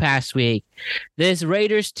Raiders this past week. This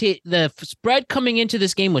Raiders, the spread coming into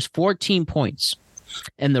this game was 14 points.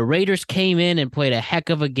 And the Raiders came in and played a heck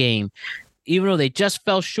of a game. Even though they just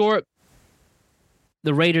fell short,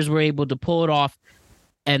 the Raiders were able to pull it off.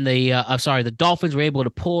 And the Dolphins were able to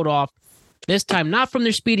pull it off. This time, not from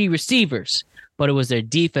their speedy receivers, but it was their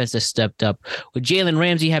defense that stepped up, with Jalen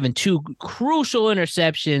Ramsey having two crucial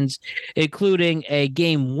interceptions, including a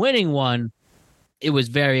game-winning one. It was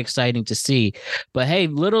very exciting to see. But, hey,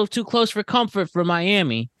 little too close for comfort for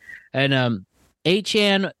Miami. And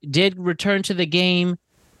Achane did return to the game.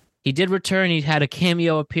 He did return. He had a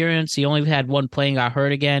cameo appearance. He only had one play and got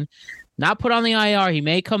hurt again. Not put on the IR. He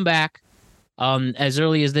may come back as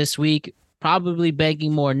early as this week, probably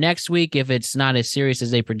banking more next week if it's not as serious as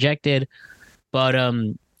they projected. But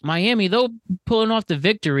Miami, though, pulling off the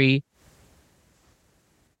victory,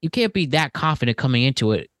 you can't be that confident coming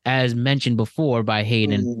into it, as mentioned before by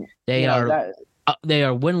Hayden. They are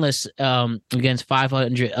winless against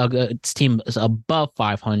 500 teams above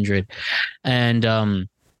 500, and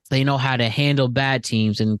they know how to handle bad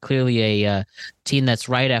teams. And clearly, a team that's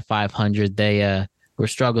right at 500, they were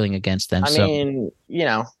struggling against them. I mean, you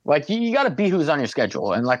got to beat who's on your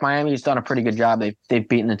schedule, and like Miami's done a pretty good job. They've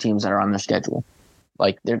beaten the teams that are on their schedule.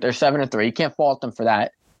 Like they're 7-3. You can't fault them for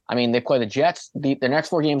that. I mean, they play the Jets. Their next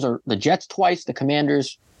four games are the Jets twice, the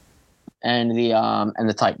Commanders, and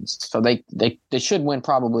the Titans. So they should win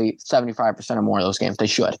probably 75% or more of those games. They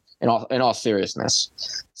should, in all seriousness.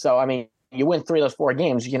 So I mean, you win 3 of those 4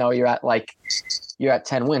 games, you're at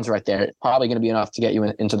 10 wins right there. It's probably going to be enough to get you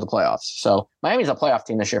into the playoffs. So Miami's a playoff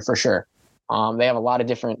team this year for sure. They have a lot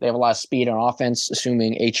of speed on offense,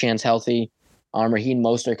 assuming Achane's healthy. Raheem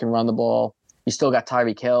Mostert can run the ball. You still got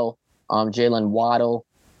Tyreek Hill, Jalen Waddle.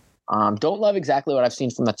 Don't love exactly what I've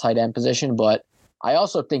seen from the tight end position, but I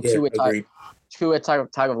also think Tua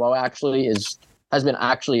Tagovailoa actually has been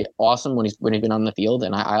actually awesome when he's been on the field,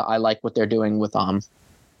 and I like what they're doing with Mike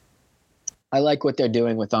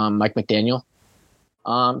McDaniel.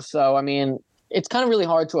 So I mean, it's kind of really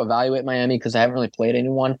hard to evaluate Miami because they haven't really played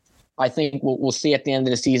anyone. I think we'll see at the end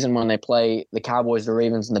of the season when they play the Cowboys, the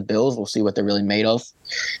Ravens, and the Bills. We'll see what they're really made of.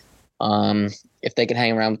 If they can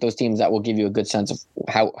hang around with those teams, that will give you a good sense of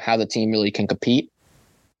how the team really can compete.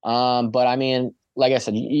 But I mean, like I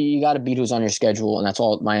said, you got to beat who's on your schedule, and that's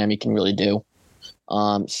all Miami can really do.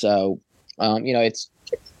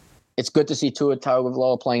 It's good to see Tua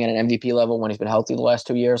Tagovailoa playing at an MVP level when he's been healthy the last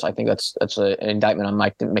 2 years. I think that's an indictment on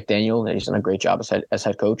Mike McDaniel that he's done a great job as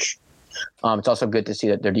head coach. It's also good to see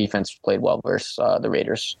that their defense played well versus the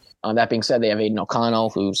Raiders. That being said, they have Aiden O'Connell,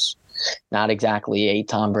 who's not exactly a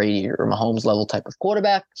Tom Brady or Mahomes level type of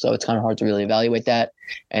quarterback, so it's kind of hard to really evaluate that.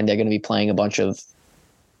 And they're going to be playing a bunch of,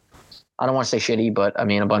 I don't want to say shitty, but I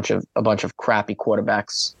mean a bunch of crappy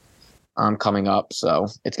quarterbacks coming up. So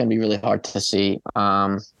it's going to be really hard to see.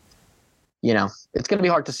 It's going to be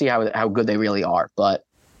hard to see how good they really are, but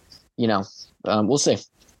we'll see.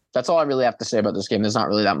 That's all I really have to say about this game. There's not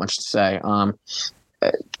really that much to say.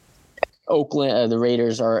 Oakland, the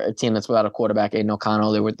Raiders are a team that's without a quarterback, Aiden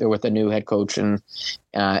O'Connell. They're with a new head coach and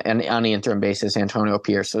on the interim basis, Antonio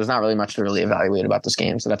Pierce. So there's not really much to really evaluate about this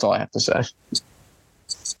game. So that's all I have to say.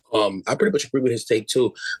 I pretty much agree with his take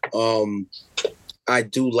too. I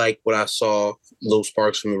do like what I saw, little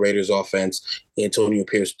sparks from the Raiders offense. Antonio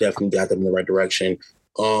Pierce definitely got them in the right direction.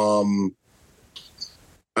 I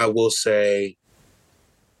will say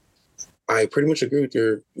I pretty much agree with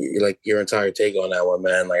your entire take on that one,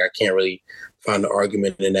 man. Like, I can't really find an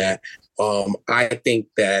argument in that. I think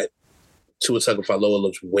that Tua Tagovailoa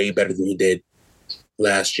looks way better than he did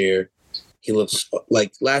last year. He looks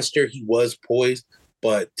like last year he was poised,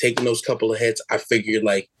 but taking those couple of hits, I figured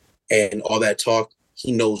and all that talk,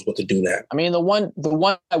 he knows what to do now. I mean, the one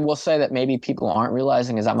I will say that maybe people aren't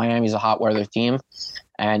realizing is that Miami's a hot weather team.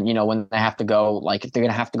 And, when they have to go, if they're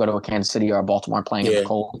going to have to go to a Kansas City or a Baltimore playing in the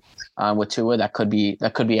cold with Tua, that could be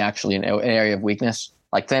actually an area of weakness.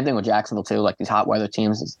 Like, same thing with Jacksonville too. Like, these hot weather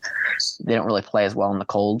teams, they don't really play as well in the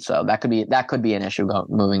cold. So that could be an issue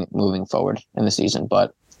moving forward in the season.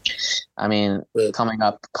 But I mean, coming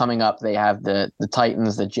up, they have the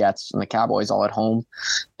Titans, the Jets, and the Cowboys all at home,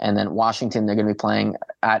 and then Washington. They're going to be playing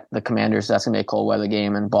at the Commanders. That's going to be a cold weather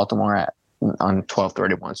game, and Baltimore on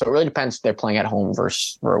 12/31. So it really depends if they're playing at home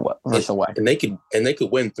versus away. And they could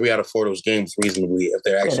win 3 out of 4 of those games reasonably if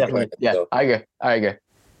they're actually playing. Yeah, I agree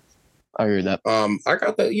with that. I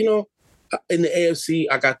got the in the AFC,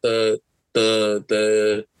 I got the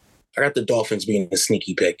Dolphins being a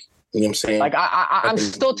sneaky pick. You know what I'm saying? Like, I'm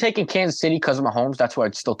still taking Kansas City because of Mahomes. That's who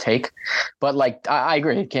I'd still take. But I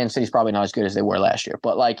agree, Kansas City's probably not as good as they were last year.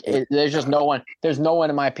 But there's just no one. There's no one,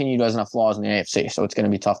 in my opinion, who doesn't have flaws in the AFC. So it's going to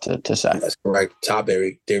be tough to say. That's correct. Top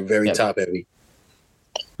heavy. They're very top heavy.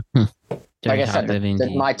 Like I said,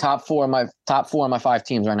 my top four of my 5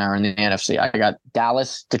 teams right now are in the NFC. I got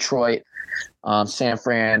Dallas, Detroit, San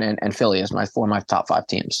Fran, and Philly as my 4 of my top 5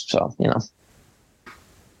 teams. So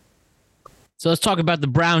So let's talk about the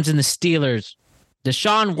Browns and the Steelers.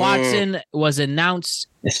 Deshaun Watson was announced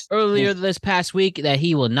earlier this past week that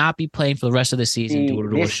he will not be playing for the rest of the season due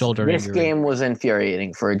to a shoulder injury. This game was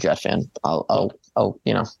infuriating for a Jet fan. I'll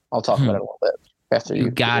talk about it a little bit after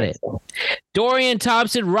you got it. Dorian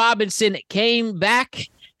Thompson-Robinson came back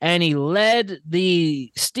and he led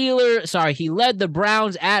the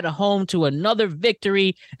Browns at home to another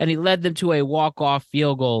victory, and he led them to a walk-off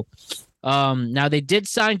field goal. Now they did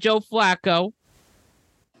sign Joe Flacco.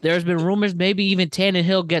 There's been rumors maybe even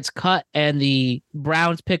Tannehill gets cut and the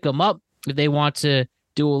Browns pick him up if they want to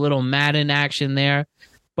do a little Madden action there.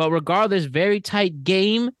 But regardless, very tight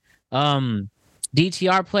game.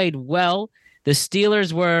 DTR played well. The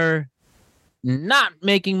Steelers were not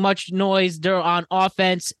making much noise on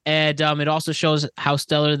offense, and it also shows how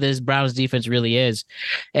stellar this Browns defense really is.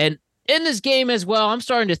 And in this game as well, I'm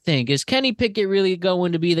starting to think, is Kenny Pickett really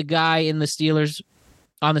going to be the guy on the Steelers?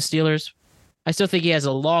 I still think he has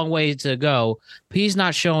a long way to go, but he's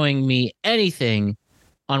not showing me anything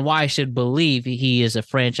on why I should believe he is a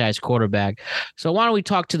franchise quarterback. So why don't we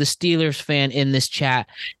talk to the Steelers fan in this chat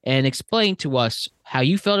and explain to us how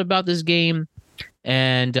you felt about this game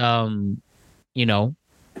and,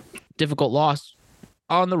 difficult loss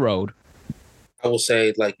on the road. I will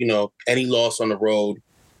say, any loss on the road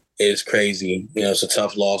is crazy. It's a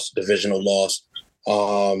tough loss, divisional loss.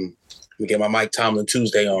 Let me get my Mike Tomlin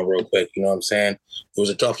Tuesday on real quick. You know what I'm saying? It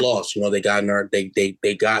was a tough loss. They got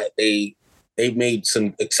they made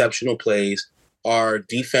some exceptional plays. Our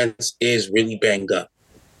defense is really banged up.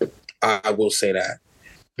 I will say that.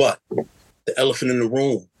 But the elephant in the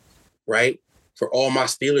room, right? For all my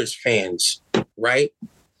Steelers fans, right?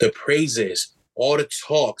 The praises, all the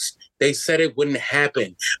talks They said it wouldn't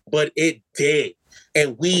happen, but it did.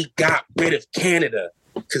 And we got rid of Canada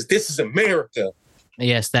because this is America.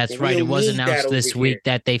 Yes, that's right. It was announced this week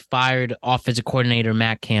that they fired offensive coordinator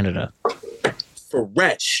Matt Canada. For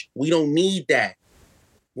Resch, we don't need that.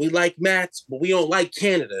 We like Matt's, but we don't like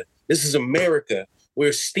Canada. This is America. We're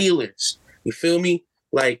Steelers. You feel me?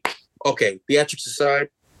 Like, okay, theatrics aside,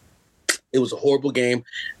 it was a horrible game,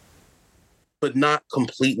 but not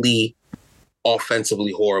completely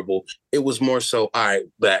offensively horrible. It was more so, all right,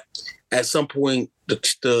 that at some point the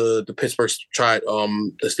Pittsburgh tried,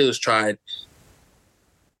 the Steelers tried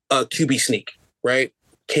a QB sneak, right?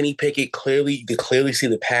 Kenny Pickett, you could clearly see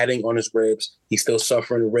the padding on his ribs. He's still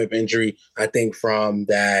suffering a rib injury, I think, from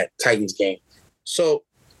that Titans game. So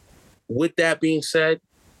with that being said,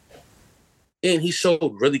 and he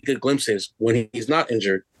showed really good glimpses when he's not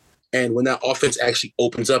injured. And when that offense actually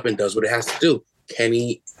opens up and does what it has to do,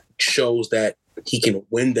 Kenny shows that he can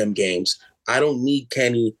win them games. I don't need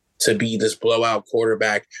Kenny to be this blowout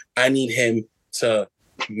quarterback. I need him to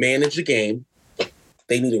manage the game.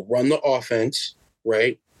 They need to run the offense,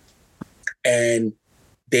 right? And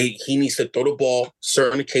he needs to throw the ball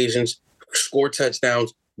certain occasions, score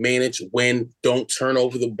touchdowns, manage, win, don't turn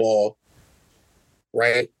over the ball,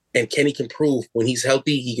 right? And Kenny can prove when he's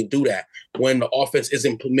healthy, he can do that. When the offense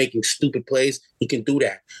isn't making stupid plays, he can do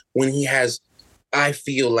that. When he has, I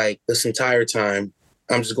feel like this entire time,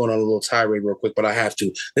 I'm just going on a little tirade real quick, but I have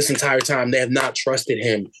to. This entire time, they have not trusted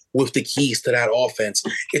him with the keys to that offense.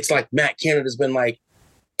 It's like Matt Canada's been like,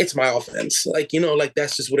 it's my offense. Like, like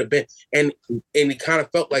that's just what it been. And it kind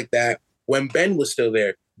of felt like that when Ben was still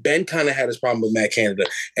there. Ben kind of had his problem with Matt Canada.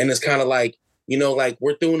 And it's kind of like, like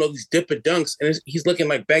we're doing all these dip and dunks and he's looking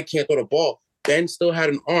like Ben can't throw the ball. Ben still had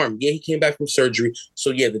an arm. Yeah, he came back from surgery. So,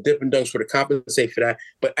 yeah, the dip and dunks were to compensate for that.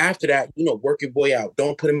 But after that, work your boy out.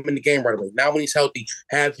 Don't put him in the game right away. Now when he's healthy,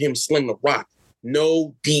 have him sling the rock.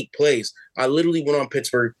 No deep plays. I literally went on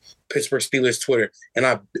Pittsburgh Steelers Twitter, and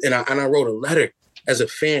I wrote a letter as a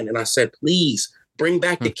fan, and I said, please bring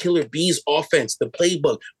back the Killer Bees offense, the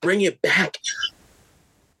playbook. Bring it back.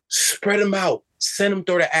 Spread them out. Send them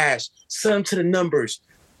through the ash. Send them to the numbers.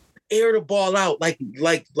 Air the ball out like you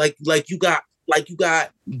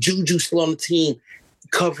got Juju still on the team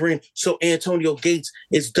covering. So Antonio Gates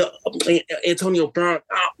is Antonio Brown.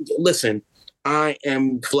 Listen, I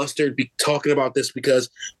am flustered talking about this because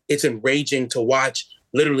it's enraging to watch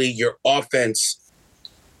literally your offense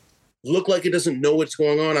look like it doesn't know what's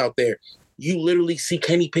going on out there. You literally see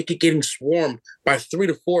Kenny Pickett getting swarmed by 3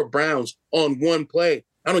 to 4 Browns on one play.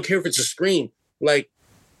 I don't care if it's a screen. Like,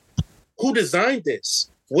 who designed this?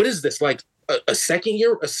 What is this? Like a second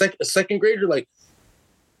grader? Like,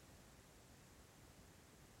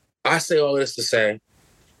 I say all this to say,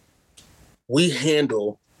 we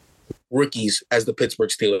handle rookies as the Pittsburgh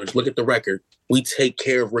Steelers. Look at the record. We take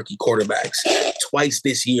care of rookie quarterbacks. Twice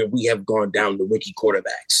this year, we have gone down to rookie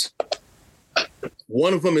quarterbacks.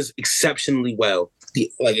 One of them is exceptionally well.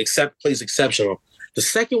 Plays exceptional. The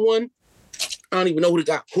second one, I don't even know who they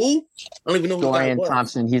got. Who? I don't even know who Dorian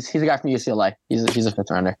Thompson. He's a guy from UCLA. He's a fifth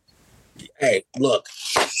rounder. Hey, look,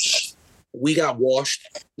 we got washed.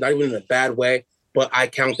 Not even in a bad way, but I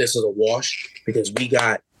count this as a wash because we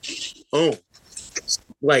got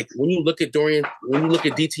like when you look at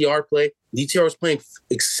DTR play, DTR was playing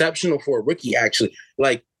exceptional for a rookie. Actually,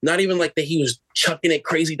 like not even like that he was chucking it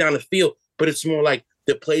crazy down the field, but it's more like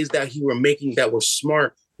the plays that he were making that were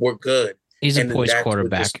smart were good. He's a poised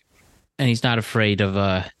quarterback. And he's not afraid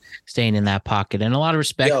of staying in that pocket. And a lot of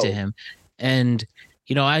respect to him. And,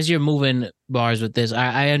 as you're moving bars with this,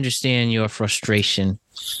 I understand your frustration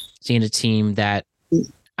seeing a team that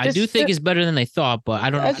I do think is better than they thought, but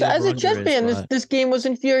I don't know. As a Jets fan, this game was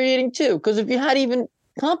infuriating too. Because if you had even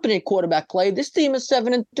competent quarterback play, this team is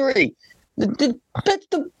 7-3. The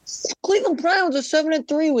Cleveland Browns are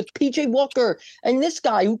 7-3 with PJ Walker and this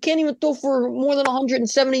guy who can't even throw for more than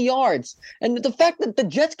 170 yards. And the fact that the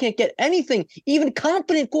Jets can't get anything, even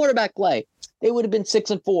competent quarterback play, they would have been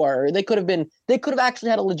 6-4. Or they could have actually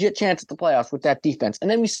had a legit chance at the playoffs with that defense. And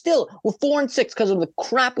then we're 4-6 because of the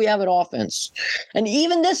crap we have at offense. And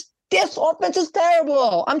even this offense is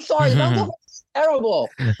terrible. I'm sorry. Terrible.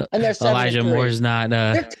 And they're 7-3. Elijah Moore's not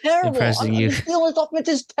they're terrible. impressing you. The Steelers' offense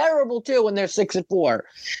is terrible too when they're 6-4.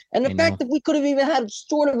 And the fact that we could have even had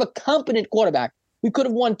sort of a competent quarterback, we could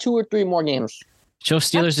have won 2 or 3 more games. So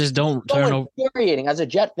Steelers just don't turn over. Infuriating as a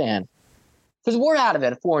Jet fan. Because we're out of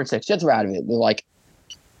it at 4-6. Jets are out of it. They're like,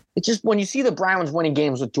 it's just when you see the Browns winning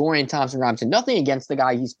games with Dorian Thompson-Robinson, nothing against the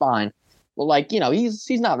guy, he's fine. But he's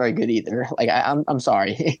not very good either. Like I'm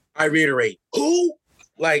sorry. I reiterate, who?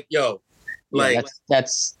 Like, yo. Like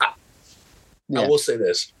that's I will say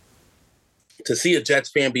this. to see a Jets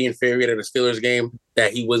fan be infuriated at a Steelers game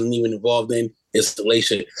that he wasn't even involved in is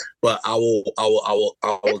elation. But I will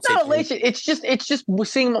It's not elation. It's just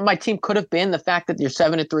seeing what my team could have been. The fact that you're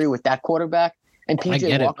 7-3 with that quarterback and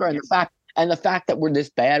PJ Walker, and the fact that we're this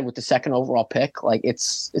bad with the second overall pick, like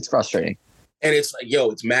it's frustrating. And it's like, yo,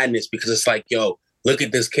 it's madness because it's like, yo, look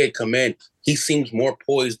at this kid come in. He seems more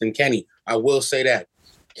poised than Kenny. I will say that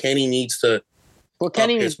Kenny needs to. Well,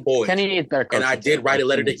 Kenny needs better coaching. And I did write a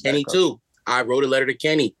letter to Kenny too. I wrote a letter to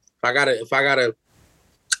Kenny. If I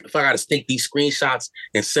gotta stake these screenshots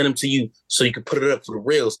and send them to you so you can put it up for the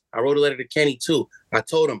reels, I wrote a letter to Kenny too. I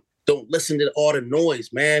told him, don't listen to all the noise,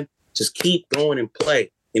 man. Just keep going and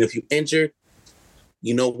play. And if you injured,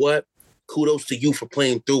 you know what? Kudos to you for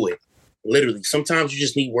playing through it. Literally, sometimes you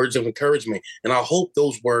just need words of encouragement. And I hope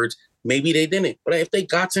those words, maybe they didn't, but if they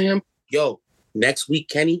got to him, yo, next week,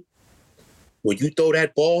 Kenny, when you throw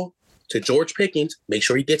that ball to George Pickens, make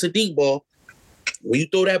sure he gets a deep ball. When you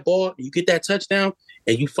throw that ball, you get that touchdown,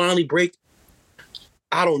 and you finally break,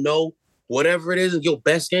 I don't know, whatever it is in your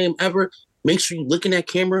best game ever, make sure you look in that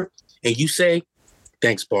camera and you say,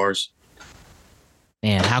 thanks, Bars.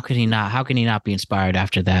 Man, how can he not be inspired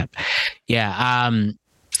after that? Yeah.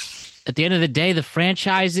 At the end of the day, the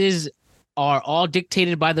franchises are all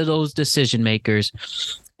dictated by those decision makers.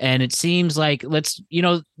 And it seems like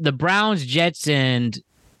the Browns, Jets, and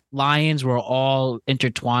Lions were all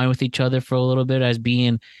intertwined with each other for a little bit as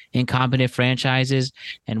being incompetent franchises.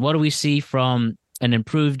 And what do we see from an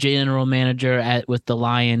improved general manager with the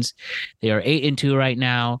Lions? They are 8-2 right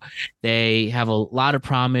now. They have a lot of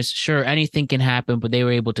promise. Sure, anything can happen, but they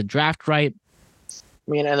were able to draft right.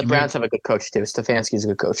 I mean, and the Browns have a good coach too. Stefanski's a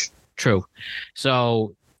good coach. True.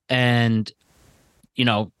 So, and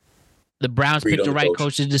the Browns picked the right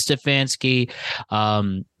coaches to Stefanski.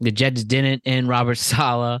 The Jets didn't in Robert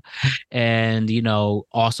Saleh. And,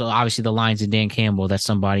 also obviously the Lions and Dan Campbell. That's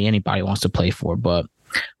somebody anybody wants to play for. But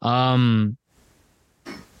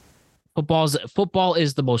football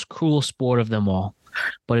is the most cruel sport of them all.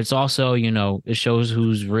 But it's also, it shows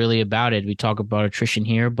who's really about it. We talk about attrition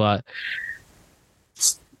here, but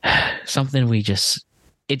something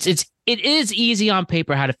it is easy on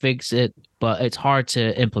paper how to fix it, but it's hard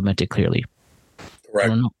to implement it clearly. Correct. I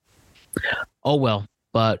don't know. Oh, well.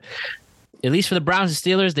 But at least for the Browns and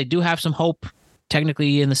Steelers, they do have some hope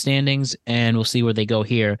technically in the standings, and we'll see where they go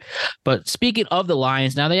here. But speaking of the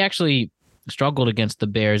Lions, now they actually struggled against the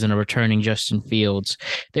Bears in a returning Justin Fields.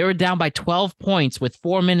 They were down by 12 points with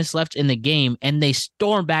 4 minutes left in the game, and they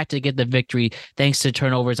stormed back to get the victory thanks to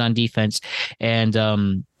turnovers on defense. And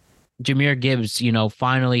Jahmyr Gibbs,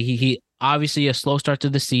 finally, he obviously a slow start to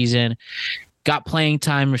the season, got playing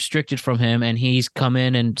time restricted from him, and he's come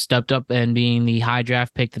in and stepped up and being the high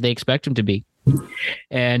draft pick that they expect him to be.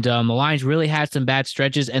 And the Lions really had some bad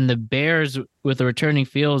stretches, and the Bears with the returning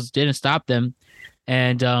Fields didn't stop them.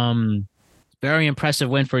 And very impressive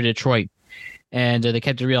win for Detroit. And they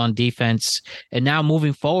kept it real on defense. And now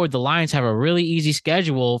moving forward, the Lions have a really easy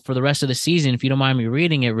schedule for the rest of the season. If you don't mind me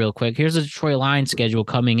reading it real quick, here's the Detroit Lions schedule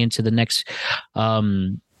coming into the next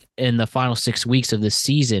in the final 6 weeks of the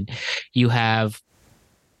season. You have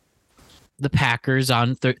the Packers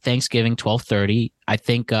on Thanksgiving, 12:30. I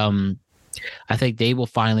think they will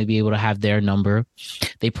finally be able to have their number.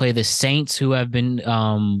 They play the Saints, who have been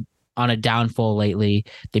on a downfall lately.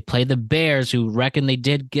 They play the Bears, who reckon they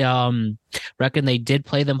did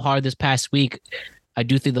play them hard this past week. I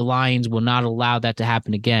do think the Lions will not allow that to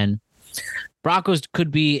happen again. Broncos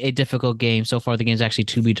could be a difficult game. So far, the game's actually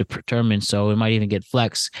to be determined, so it might even get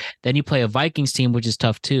flex. Then you play a Vikings team, which is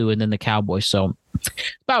tough too, and then the Cowboys. So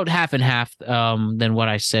about half and half than what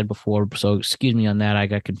I said before. So excuse me on that. I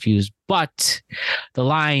got confused. But the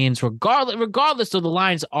Lions, regardless of the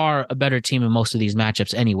Lions are a better team in most of these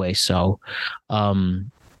matchups anyway. So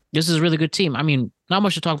this is a really good team. I mean, not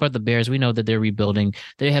much to talk about the Bears. We know that they're rebuilding.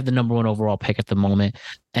 They have the number 1 overall pick at the moment.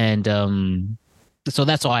 And so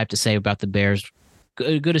that's all I have to say about the Bears.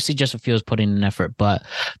 Good to see Justin Fields putting in an effort. But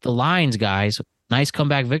the Lions, guys, nice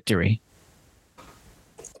comeback victory.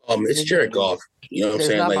 It's Jared Goff. You know what I'm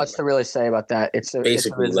saying? There's not much to really say about that. It's a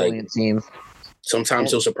resilient team.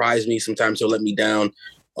 Sometimes he'll surprise me. Sometimes he'll let me down.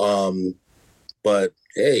 But,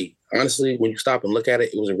 hey, honestly, when you stop and look at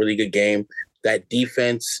it, it was a really good game. That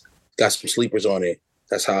defense got some sleepers on it.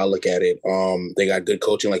 That's how I look at it. They got good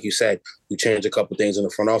coaching, like you said. You change a couple things in the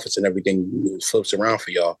front office and everything flips around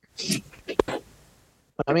for y'all.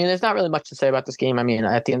 I mean, there's not really much to say about this game. I mean,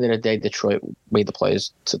 at the end of the day, Detroit made the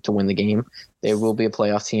plays to win the game. They will be a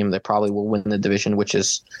playoff team. They probably will win the division, which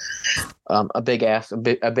is a big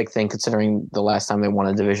thing considering the last time they won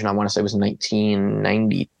a division, I want to say, was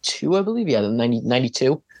 1992, I believe. Yeah,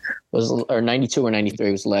 92. or 92 or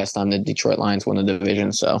 93 was the last time the Detroit Lions won the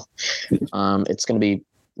division. So it's going to be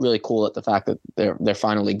really cool at the fact that they're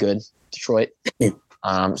finally good, Detroit.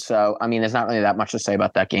 So, I mean, there's not really that much to say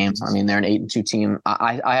about that game. I mean, they're an 8-2 team.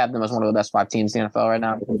 I have them as one of the best 5 teams in the NFL right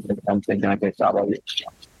now. I'm thinking I could stop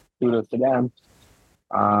kudos to them.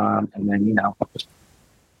 And then,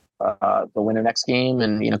 they'll win their next game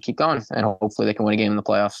and, keep going. And hopefully they can win a game in the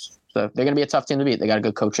playoffs. So they're going to be a tough team to beat. They got a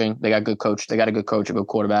good coaching. They got a good coach. They got a good coach, a good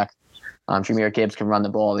quarterback. Jameer Gibbs can run the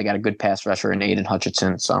ball. They got a good pass rusher in Aiden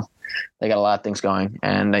Hutchinson. So they got a lot of things going.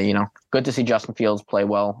 And, good to see Justin Fields play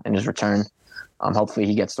well in his return. Hopefully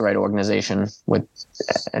he gets the right organization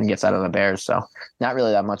and gets out of the Bears. So not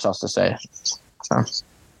really that much else to say. So.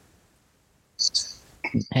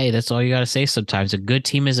 Hey, that's all you got to say sometimes. A good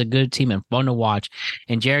team is a good team and fun to watch.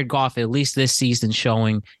 And Jared Goff, at least this season,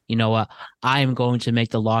 showing, you know what, I am going to make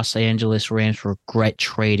the Los Angeles Rams regret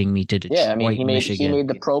trading me to Detroit, yeah, I mean, he Michigan. made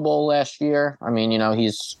the Pro Bowl last year. I mean,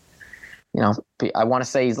 he's, I want to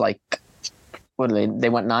say he's like, what are they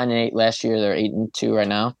went 9-8 last year. They're 8-2 right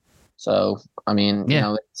now. So, I mean,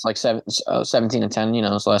 it's like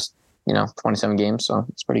 17-10, his last, 27 games. So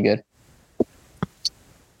it's pretty good.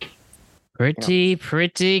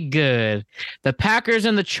 Pretty good. The Packers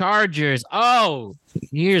and the Chargers. Oh,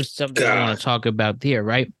 here's something I want to talk about here,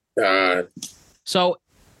 right? So,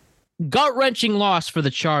 gut-wrenching loss for the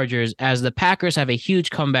Chargers as the Packers have a huge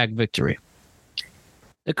comeback victory.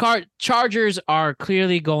 The Chargers are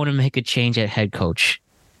clearly going to make a change at head coach.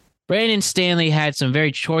 Brandon Stanley had some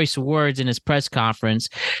very choice words in his press conference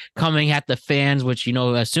coming at the fans, which,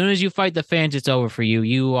 as soon as you fight the fans, it's over for you.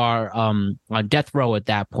 You are on death row at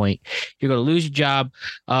that point. You're going to lose your job.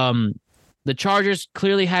 The Chargers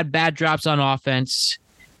clearly had bad drops on offense.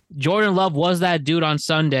 Jordan Love was that dude on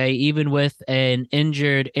Sunday, even with an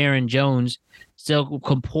injured Aaron Jones, still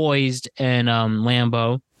composed in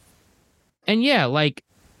Lambeau. And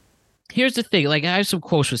here's the thing. I have some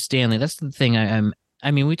quotes with Stanley. That's the thing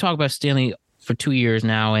we talk about Stanley for 2 years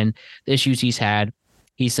now and the issues he's had.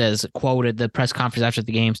 He says, quoted the press conference after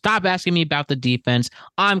the game, "Stop asking me about the defense.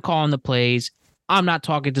 I'm calling the plays. I'm not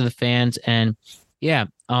talking to the fans." And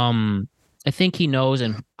I think he knows.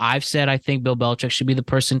 And I've said, I think Bill Belichick should be the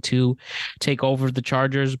person to take over the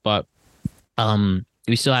Chargers, but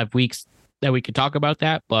we still have weeks that we could talk about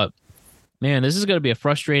that. But man, this is going to be a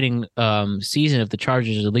frustrating season if the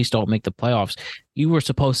Chargers at least don't make the playoffs. You were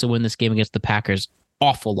supposed to win this game against the Packers.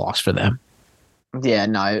 Awful loss for them. Yeah,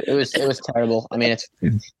 no, it was terrible. I mean,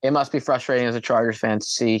 it must be frustrating as a Chargers fan to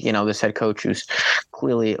see, this head coach who's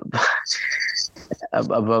clearly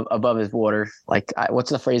above his water. Like, what's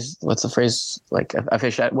the phrase? Like a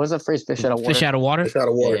fish out. What's the phrase? Fish out of water. Fish out of water. Fish out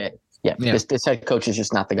of water. Yeah. This head coach is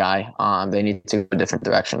just not the guy. They need to go a different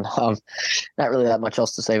direction. Not really that much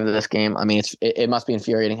else to say for this game. I mean, it must be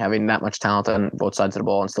infuriating having that much talent on both sides of the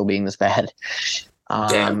ball and still being this bad.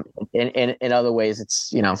 In other ways,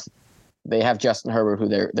 it's they have Justin Herbert, who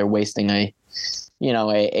they're wasting a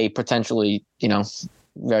potentially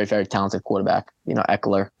very, very talented quarterback.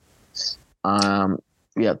 Eckler.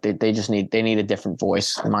 They just need a different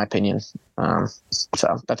voice, in my opinion.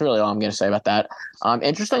 So that's really all I'm going to say about that.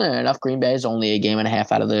 Interestingly enough, Green Bay is only a game and a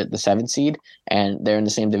half out of the 7th seed, and they're in the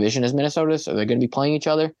same division as Minnesota, so they're going to be playing each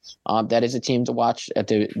other. That is a team to watch at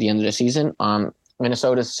the end of the season.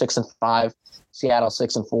 Minnesota's 6-5, Seattle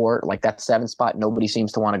 6-4. Like that 7th spot, nobody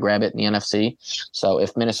seems to want to grab it in the NFC. So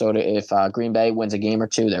if Green Bay wins a game or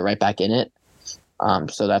two, they're right back in it.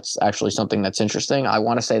 So that's actually something that's interesting. I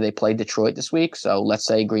want to say they play Detroit this week. So let's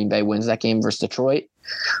say Green Bay wins that game versus Detroit.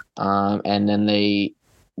 And then they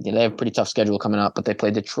have a pretty tough schedule coming up, but they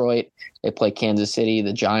play Detroit. They play Kansas City,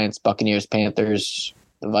 the Giants, Buccaneers, Panthers,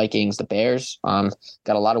 the Vikings, the Bears. Got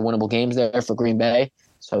a lot of winnable games there for Green Bay.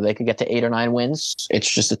 So they could get to 8 or 9 wins. It's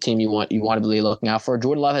just a team you want to be looking out for.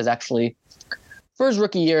 Jordan Love has actually, for his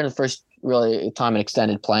rookie year and the first really time in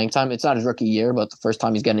extended playing time. It's not his rookie year, but the first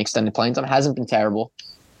time he's getting extended playing time. It hasn't been terrible.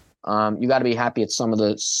 You got to be happy at some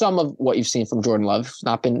of what you've seen from Jordan Love. It's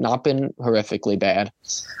not been horrifically bad.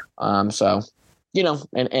 So in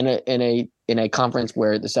a conference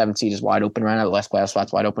where the 7th seed is wide open right now, the last playoff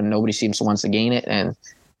spot's wide open, nobody seems to want to gain it, and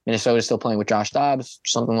Minnesota's still playing with Josh Dobbs.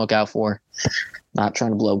 Something to look out for. Not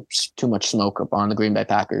trying to blow too much smoke up on the Green Bay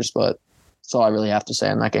Packers, but that's all I really have to say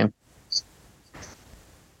on that game.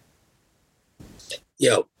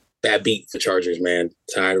 Yo, bad beat for Chargers, man.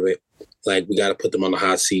 Tired of it. Like, we got to put them on the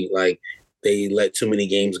hot seat. Like, they let too many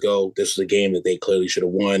games go. This was a game that they clearly should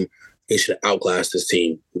have won. They should have outclassed this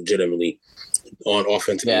team legitimately on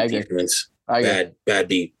offense and defense. Bad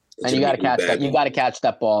beat. And you got to catch that. You got to catch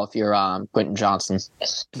that ball if you're Quentin Johnson.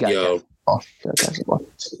 Yo,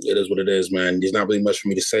 It is what it is, man. There's not really much for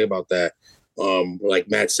me to say about that. Like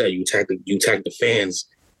Matt said, you attack the fans.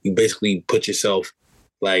 You basically put yourself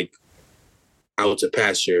like out to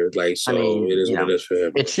pasture. Like, so it is what it is for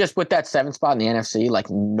him. It's just with that 7th spot in the NFC, like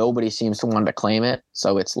nobody seems to want to claim it.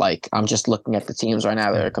 So it's like I'm just looking at the teams right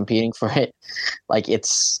now that are competing for it. Like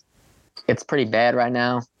it's pretty bad right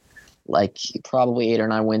now. Like probably 8 or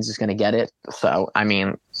 9 wins is going to get it. So I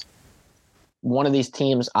mean, one of these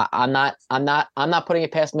teams, I'm not putting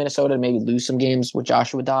it past Minnesota to maybe lose some games with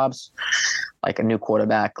Joshua Dobbs, like a new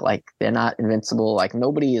quarterback. Like they're not invincible. Like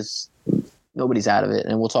nobody's out of it.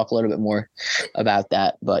 And we'll talk a little bit more about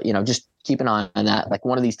that. But, just keep an eye on that. Like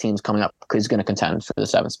one of these teams coming up is going to contend for the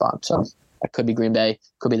 7th spot. So that could be Green Bay,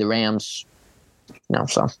 could be the Rams,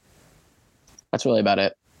 so that's really about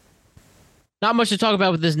it. Not much to talk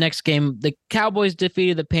about with this next game. The Cowboys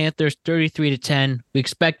defeated the Panthers 33-10. We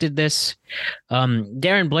expected this.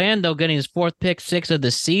 Darren Bland, though, getting his 4th pick, 6 of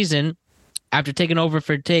the season after taking over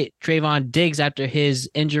for Trayvon Diggs after his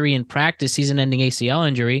injury in practice, season-ending ACL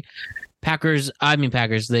injury.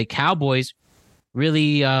 The Cowboys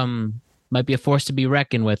really might be a force to be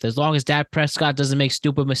reckoned with. As long as Dak Prescott doesn't make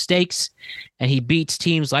stupid mistakes and he beats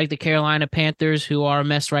teams like the Carolina Panthers, who are a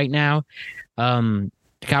mess right now, the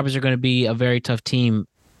Cowboys are going to be a very tough team.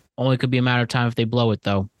 Only could be a matter of time if they blow it,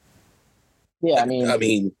 though. Yeah, I mean, go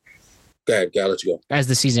ahead, I'll let you go. As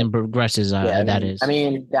the season progresses, that is. I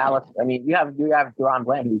mean, Dallas. I mean, you have Deron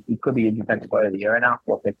Bland. He could be a defensive player of the year right now.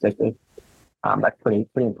 4 picks, 6. That's pretty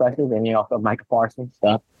impressive. And you also have Micah Parsons.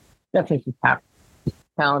 So definitely some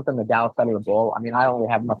talent on the Dallas side of the ball. I mean, I don't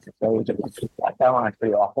really have much to say. Carolina's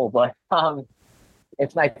pretty awful, but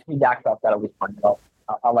it's nice to see Dak Prescott at least one. So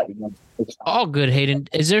I'll let you know. All good, Hayden.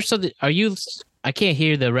 Is there something? I can't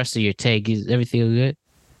hear the rest of your take. Is everything good?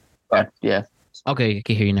 Yeah. Okay, I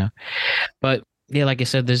can hear you now. But yeah, like I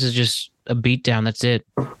said, this is just a beatdown. That's it.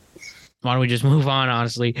 Why don't we just move on,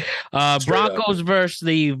 honestly? Broncos versus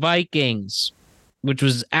the Vikings, which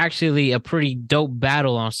was actually a pretty dope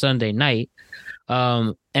battle on Sunday night.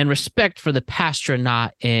 And respect for the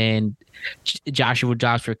Pastronaut and Joshua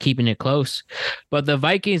Dobbs for keeping it close. But the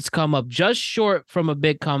Vikings come up just short from a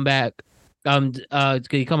big comeback.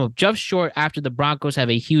 They come up just short after the Broncos have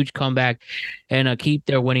a huge comeback and keep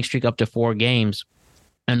their winning streak up to 4 games.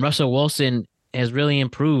 And Russell Wilson has really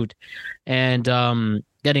improved and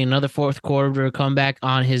getting another 4th quarter comeback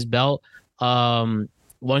on his belt.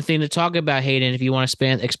 One thing to talk about, Hayden, if you want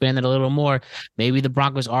to expand it a little more, maybe the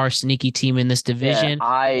Broncos are a sneaky team in this division,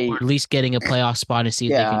 or at least getting a playoff spot and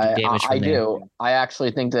see if they can do damage from there. I do. I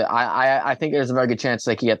actually think that I think there's a very good chance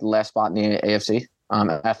they could get the last spot in the AFC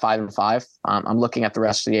at 5-5. I'm looking at the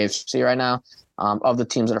rest of the AFC right now. Of the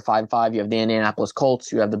teams that are 5-5, you have the Indianapolis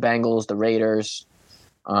Colts, you have the Bengals, the Raiders,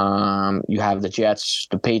 you have the Jets,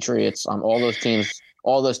 the Patriots, all those teams.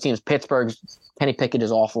 Pittsburgh, Kenny Pickett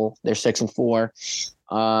is awful. They're 6-4.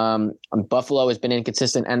 Buffalo has been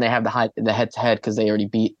inconsistent, and they have the head-to-head because they already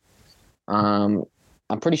beat. I'm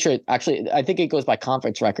pretty sure. Actually, I think it goes by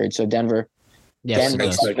conference record. So Denver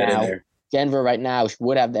right now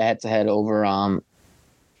would have the head-to-head over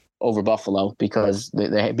Buffalo because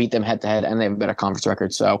they beat them head-to-head, and they have a better conference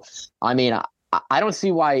record. So, I mean, I don't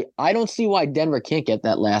see why Denver can't get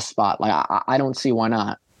that last spot. Like, I don't see why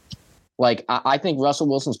not. Like, I think Russell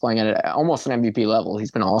Wilson's playing at almost an MVP level.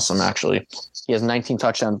 He's been awesome, actually. He has 19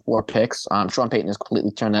 touchdowns, 4 picks. Sean Payton has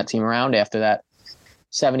completely turned that team around after that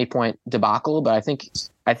 70-point debacle. But I think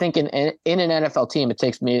in an NFL team,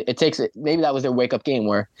 maybe that was their wake up game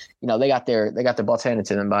where they got their butts handed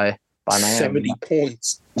to them by Miami. 70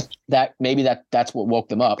 points. That's what woke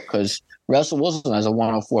them up because Russell Wilson has a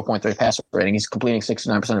 104.3 passer rating. He's completing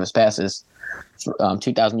 69% of his passes.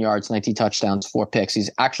 2,000 yards, 19 touchdowns, 4 picks. He's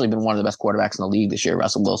actually been one of the best quarterbacks in the league this year,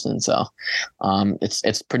 Russell Wilson. So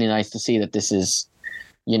it's pretty nice to see that this is,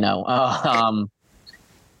 this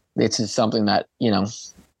is something that,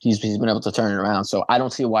 he's been able to turn it around. So I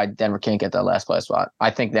don't see why Denver can't get that last place spot. I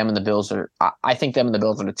think them and the Bills are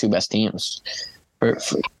the 2 best teams for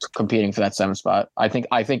competing for that 7th spot. I think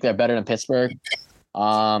they're better than Pittsburgh.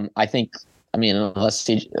 Unless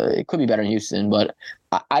it could be better in Houston, but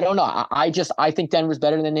I don't know. I think Denver's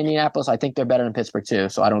better than Indianapolis. I think they're better than Pittsburgh too.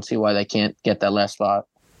 So I don't see why they can't get that last spot.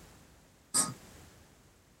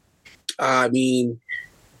 I mean,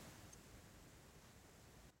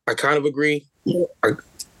 I kind of agree.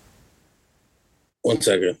 One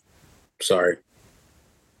second. Sorry.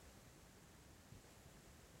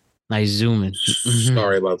 Nice zooming.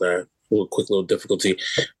 Sorry about that. Quick little difficulty.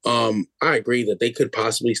 I agree that they could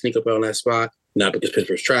possibly sneak up on that spot, not because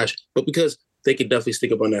Pittsburgh's trash, but because they could definitely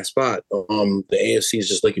sneak up on that spot. The AFC is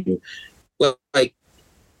just like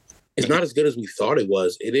it's not as good as we thought it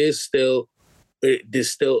was. There's still like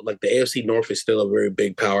the AFC North is still a very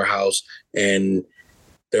big powerhouse, and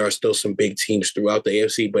there are still some big teams throughout the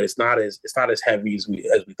AFC, but it's not as heavy as we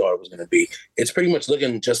thought it was going to be. It's pretty much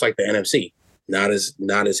looking just like the NFC. Not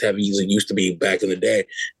as heavy as it used to be back in the day,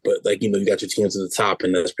 but like, you got your teams at the top,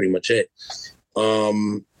 and that's pretty much it.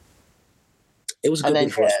 It was a good win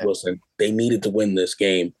for Russell Wilson. They needed to win this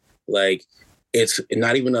game. Like, it's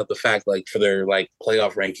not even the fact like for their like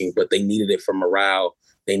playoff ranking, but they needed it for morale.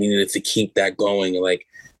 They needed it to keep that going. Like,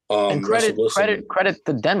 and credit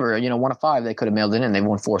to Denver. 1 of 5, they could have mailed it in. They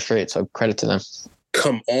won 4 straight, so credit to them.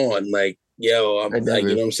 Come on, like, like, you know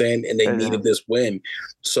what I'm saying? And they needed this win.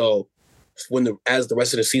 So as the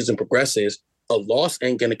rest of the season progresses, a loss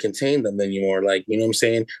ain't gonna contain them anymore. Like, you know what I'm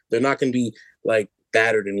saying? They're not gonna be like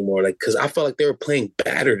battered anymore. Like, because I felt like they were playing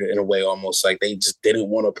battered in a way, almost like they just didn't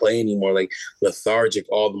want to play anymore. Like, lethargic.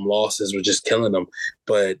 All them losses were just killing them.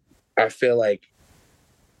 But I feel like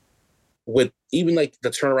with even like the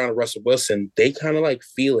turnaround of Russell Wilson, they kind of like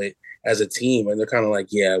feel it as a team, and they're kind of like,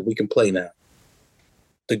 yeah, we can play now.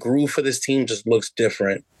 The groove for this team just looks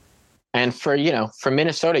different. And for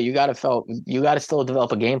Minnesota, you got to still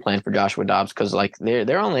develop a game plan for Joshua Dobbs, because like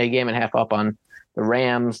they're only a game and a half up on the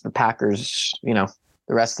Rams, the Packers, the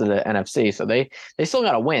rest of the NFC. So they still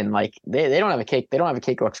got to win. Like they don't have a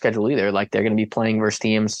cakewalk schedule either. Like they're going to be playing versus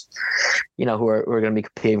teams, who are going to be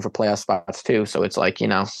competing for playoff spots too. So it's like,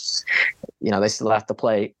 they still have to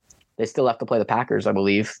play. They still have to play the Packers, I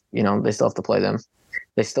believe. They still have to play them.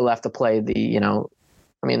 They still have to play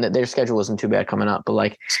their schedule isn't too bad coming up, but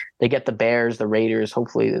like they get the Bears, the Raiders.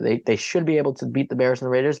 Hopefully they should be able to beat the Bears and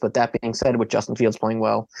the Raiders. But that being said, with Justin Fields playing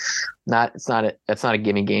well, that's not a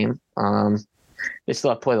gimme game. They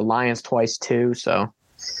still have to play the Lions twice too. So,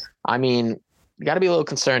 I mean, you got to be a little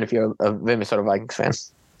concerned if you're a Minnesota Vikings fan.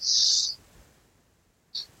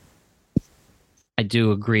 I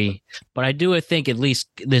do agree, but I do think at least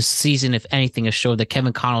this season, if anything, has showed that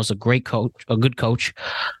Kevin Connell's a great coach, a good coach,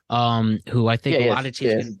 who I think a lot of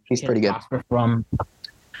teams he's pretty good from.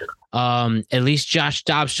 At least Josh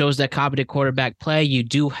Dobbs shows that competent quarterback play. You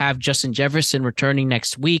do have Justin Jefferson returning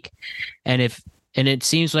next week, and it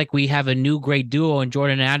seems like we have a new great duo in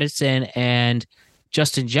Jordan Addison and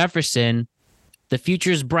Justin Jefferson. The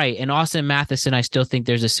future is bright, and Austin Matheson, I still think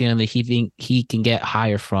there's a ceiling that he can get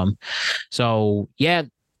higher from. So yeah,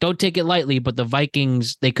 don't take it lightly. But the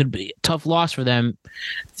Vikings, they could be a tough loss for them.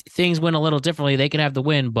 Things went a little differently. They can have the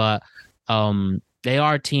win, but they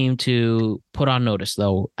are a team to put on notice,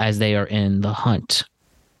 though, as they are in the hunt.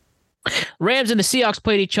 Rams and the Seahawks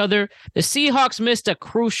played each other. The Seahawks missed a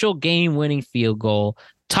crucial game-winning field goal.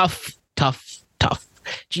 Tough.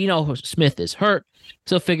 Geno Smith is hurt.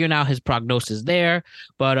 Still figuring out his prognosis there.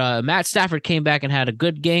 But Matt Stafford came back and had a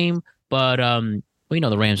good game. But we know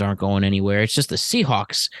the Rams aren't going anywhere. It's just the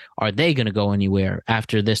Seahawks. Are they going to go anywhere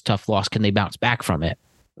after this tough loss? Can they bounce back from it?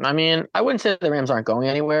 I mean, I wouldn't say the Rams aren't going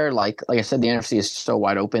anywhere. Like I said, the NFC is so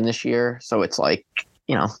wide open this year. So it's like,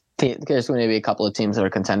 there's going to be a couple of teams that are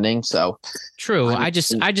contending. So true. I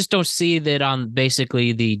just don't see that on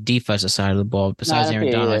basically the defensive side of the ball. Besides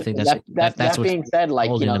Aaron Donald, I think that's what's being said. Like,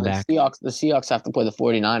 holding them back. The Seahawks have to play the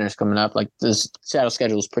 49ers coming up. Like this Seattle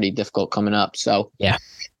schedule is pretty difficult coming up. So yeah,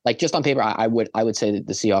 like just on paper, I would say that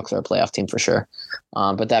the Seahawks are a playoff team for sure.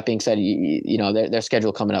 But that being said, their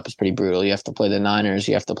schedule coming up is pretty brutal. You have to play the Niners.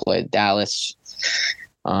 You have to play Dallas.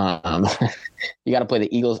 You got to play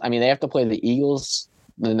the Eagles. I mean, they have to play the Eagles.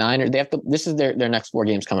 The Niners, this is their next 4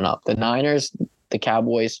 games coming up. The Niners, the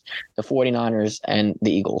Cowboys, the 49ers, and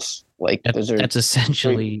the Eagles. Like that's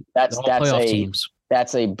essentially that's playoff teams.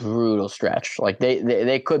 That's a brutal stretch. Like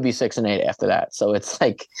they could be 6-8 after that. So it's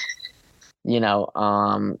like,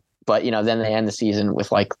 but then they end the season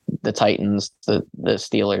with like the Titans, the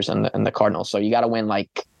Steelers, and the Cardinals. So you got to win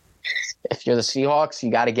like. If you're the Seahawks,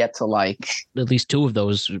 you got to get to like at least 2 of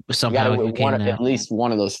those somehow. At least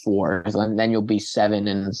one of those 4, and then you'll be 7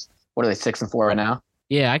 and what are they 6-4 right now?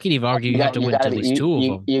 Yeah, I could even argue you have to win at least 2 of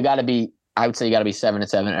them. You got to be. I would say you got to be 7-7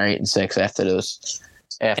 or 8-6 after those.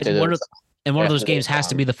 And one of those games has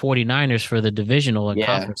to be the 49ers for the divisional and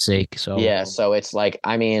conference sake. So yeah, so it's like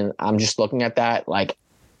I'm just looking at that like.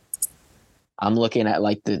 I'm looking at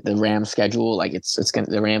like the Rams schedule. Like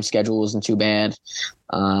the Rams schedule isn't too bad.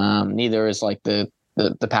 Neither is like the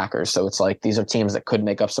Packers. So it's like these are teams that could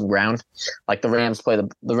make up some ground. Like the Rams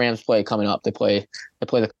play coming up. They play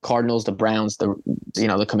the Cardinals, the Browns,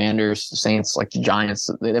 the Commanders, the Saints, like the Giants.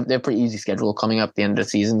 They have a pretty easy schedule coming up at the end of the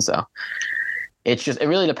season. So it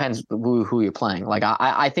really depends who you're playing. Like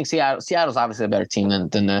I think Seattle's obviously a better team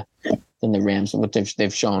than the Rams. What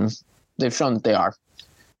they've shown that they are.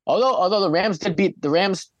 Although the Rams did beat the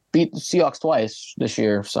Rams beat the Seahawks twice this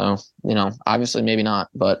year. So, obviously maybe not,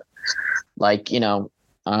 but so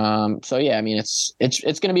yeah, I mean, it's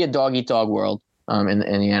going to be a dog eat dog world in the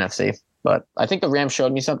NFC. But I think the Rams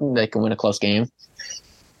showed me something. They can win a close game.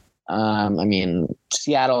 I mean,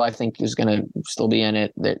 Seattle, I think, is going to still be in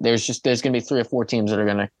it. There's going to be 3 or 4 teams that are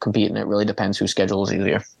going to compete, and it really depends whose schedule is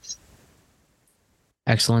easier.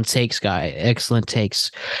 Excellent takes, Guy. Excellent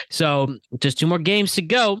takes. So just 2 more games to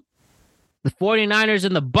go. The 49ers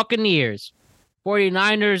and the Buccaneers.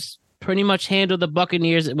 49ers pretty much handled the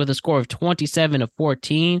Buccaneers with a score of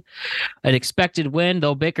 27-14. An expected win,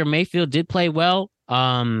 though Baker Mayfield did play well.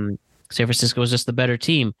 San Francisco was just the better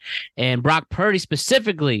team. And Brock Purdy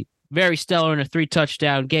specifically, very stellar in a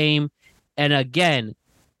 3-touchdown game. And again,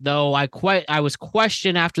 though I was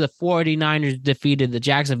questioned after the 49ers defeated the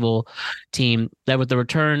Jacksonville team, that with the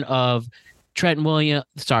return of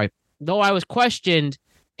though I was questioned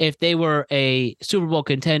if they were a Super Bowl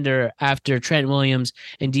contender after Trent Williams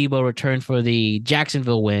and Debo returned for the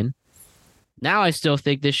Jacksonville win. Now I still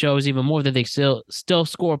think this shows even more that they still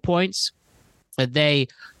score points, that they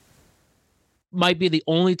might be the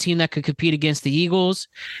only team that could compete against the Eagles.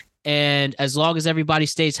 And as long as everybody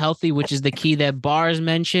stays healthy, which is the key that Bars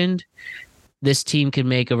mentioned, this team can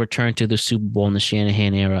make a return to the Super Bowl in the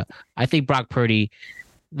Shanahan era. I think Brock Purdy,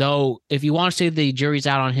 though, if you want to say the jury's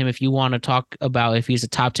out on him, if you want to talk about if he's a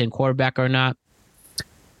top 10 quarterback or not,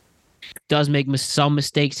 does make some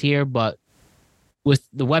mistakes here, but with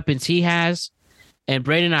the weapons he has, and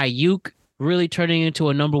Brandon Ayuk really turning into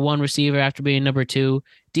a number 1 receiver after being number 2,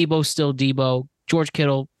 Debo's still Debo, George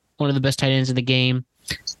Kittle, one of the best tight ends in the game,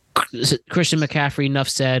 Christian McCaffrey, enough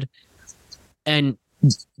said, and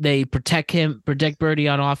they protect Birdie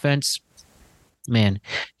on offense. Man,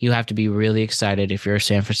 you have to be really excited if you're a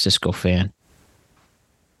San Francisco fan.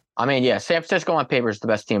 I mean, yeah, San Francisco on paper is the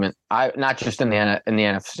best team, not just in the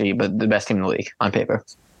NFC, but the best team in the league on paper,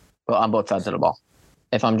 well, on both sides of the ball.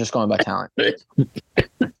 If I'm just going by talent,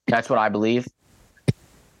 that's what I believe.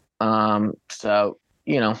 So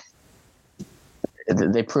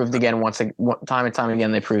they proved again time and time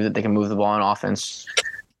again. They proved that they can move the ball on offense.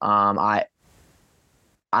 I'm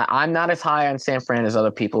not as high on San Fran as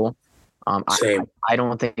other people. Same. I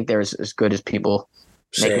don't think they're as good as people.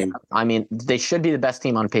 Same. I mean, they should be the best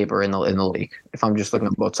team on paper in the league. If I'm just looking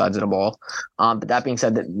at both sides of the ball. But that being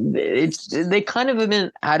said, they kind of have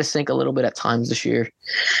been out of sync a little bit at times this year.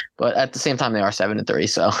 But at the same time, they are 7-3.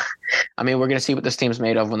 So, I mean, we're going to see what this team's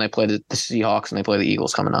made of when they play the Seahawks and they play the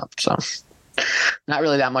Eagles coming up. So, not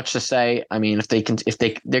really that much to say. I mean, they're going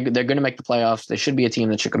to make the playoffs. They should be a team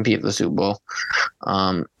that should compete for the Super Bowl.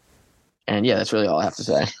 And yeah, that's really all I have to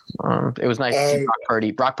say. It was nice to see Brock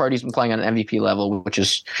Purdy. Brock Purdy's been playing on an MVP level, which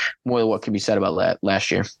is more than what could be said about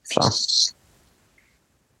last year. So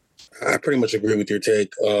I pretty much agree with your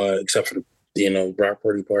take, except for the Brock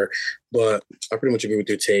Purdy part. But I pretty much agree with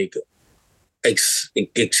your take,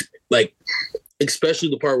 especially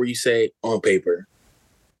the part where you say on paper.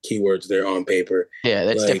 Keywords there, on paper. Yeah,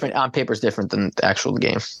 that's different. On paper is different than the actual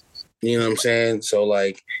game. You know what I'm saying? So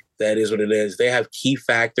that is what it is. They have key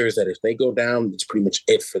factors that if they go down, it's pretty much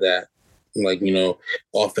it for that.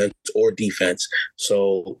 Offense or defense.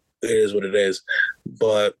 So it is what it is.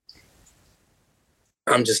 But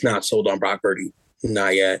I'm just not sold on Brock Purdy.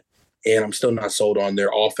 Not yet. And I'm still not sold on their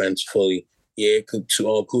offense fully. Yeah,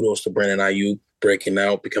 kudos to Brandon Ayuk breaking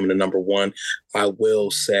out, becoming the number 1. I will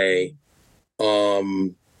say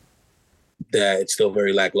that it's still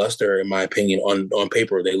very lackluster, in my opinion. On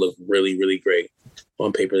paper, they look really, really great.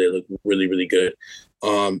 On paper, they look really, really good.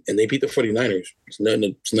 And they beat the 49ers. It's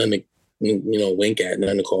nothing to wink at,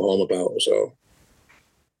 nothing to call home about. So,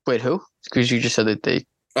 wait, who? Because you just said that they.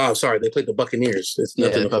 Oh, sorry, they played the Buccaneers. It's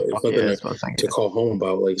nothing to call home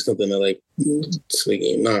about. It's something that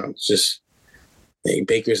it's just.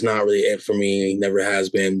 Baker's not really it for me. He never has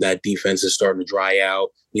been. That defense is starting to dry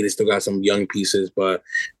out. They still got some young pieces, but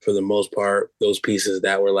for the most part, those pieces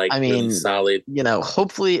that were really solid.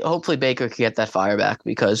 Hopefully Baker can get that fire back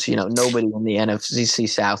because nobody in the NFC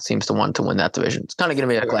South seems to want to win that division. It's kind of going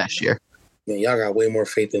to be like last year. Man, y'all got way more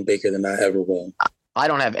faith in Baker than I ever will. I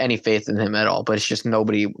don't have any faith in him at all, but it's just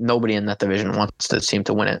nobody in that division wants to seem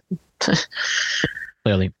to win it.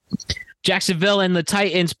 Clearly, Jacksonville and the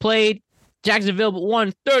Titans played. Jacksonville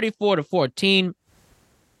won 34-14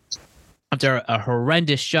 after a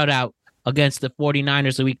horrendous shutout against the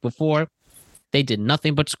 49ers the week before. They did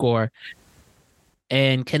nothing but score.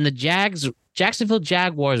 And can the Jacksonville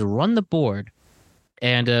Jaguars run the board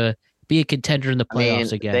and be a contender in the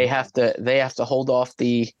playoffs again. They have to hold off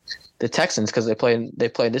the Texans because they play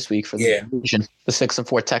this week for the division. The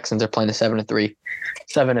 6-4 Texans are playing the 7-3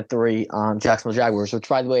 Jacksonville Jaguars. Which,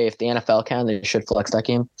 by the way, if the NFL can, they should flex that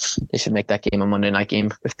game. They should make that game a Monday night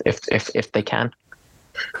game if they can.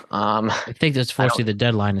 I think that's fortunately the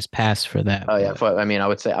deadline is passed for that. Oh yeah, but I mean, I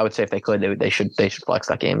would say if they could, they should flex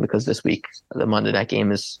that game because this week the Monday night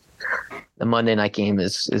game is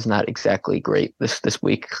not exactly great this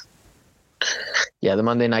week. Yeah, the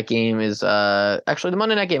Monday night game is actually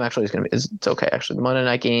is gonna be it's okay. Actually, the Monday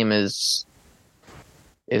night game is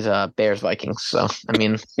Bears Vikings. So I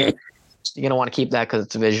mean, you're gonna want to keep that because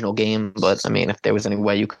it's a divisional game. But I mean, if there was any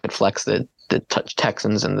way you could flex the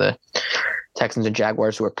Texans and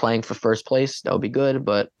Jaguars who are playing for first place, that would be good.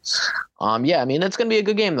 But yeah, I mean, it's gonna be a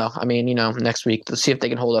good game though. I mean, next week, let's see if they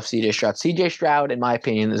can hold off CJ Stroud. CJ Stroud, in my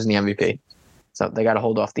opinion, is the MVP. So they got to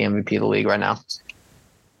hold off the MVP of the league right now.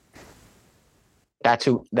 That's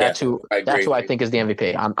who I think is the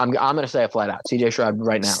MVP. I'm going to say it flat out. CJ Stroud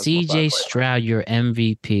right now. CJ Stroud, your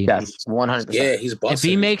MVP. Yes, 100%. Yeah, he's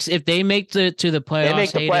busting. If they make to the playoffs, they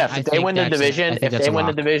make the playoffs. If they win the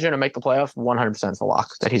division, or make the playoffs, 100% is a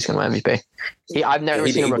lock that he's going to win MVP. I've never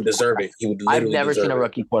seen a rookie. Deserve it. He would I've never seen a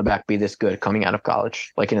rookie quarterback be this good coming out of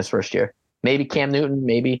college, like in his first year. Maybe Cam Newton,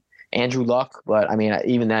 maybe Andrew Luck, but I mean,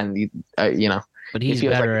 even then, But he's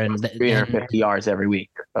better and 350 yards every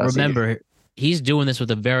week. Remember. He's doing this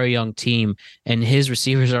with a very young team, and his best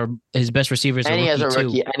receivers are and he has a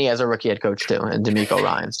rookie, too. And he has a rookie head coach too, and D'Amico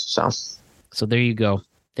Ryans. So there you go.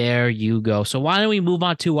 So why don't we move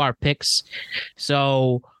on to our picks?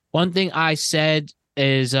 So one thing I said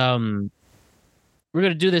is we're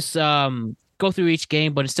gonna do this go through each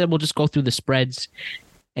game, but instead we'll just go through the spreads,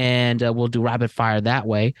 and we'll do rapid fire that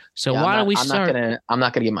way. So why don't we start? I'm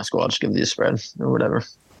not gonna give my score. I'll just give you the spread or whatever.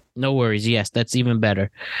 No worries. Yes, that's even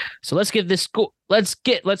better. So let's give this school. Let's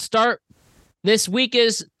start. This week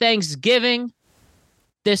is Thanksgiving.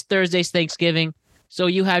 This Thursday's Thanksgiving. So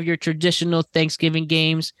you have your traditional Thanksgiving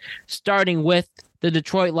games, starting with the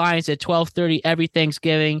Detroit Lions at 12:30 every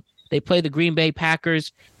Thanksgiving. They play the Green Bay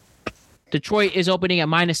Packers. Detroit is opening at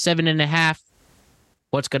 -7.5.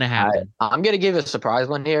 What's going to happen? I'm going to give a surprise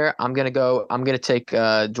one here. I'm going to take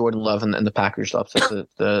Jordan Love and the Packers to upset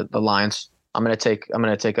the Lions. I'm gonna take Green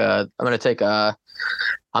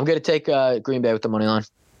Bay with the money line.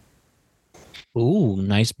 Ooh,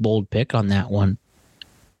 nice bold pick on that one.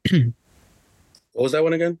 What was that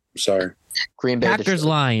one again? Sorry. Green Bay. Packers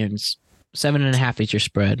Lions 7.5 is your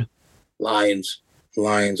spread. Lions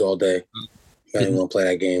all day. I ain't gonna play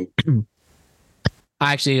that game.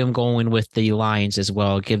 Actually, I'm going with the Lions as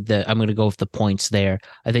well. I'm going to go with the points there.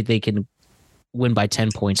 I think they can win by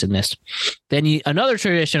 10 points in this. Then another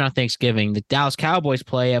tradition on Thanksgiving, the Dallas Cowboys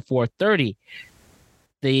play at 4:30.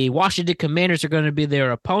 The Washington Commanders are going to be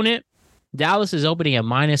their opponent. Dallas is opening at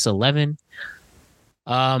 -11.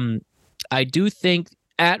 I do think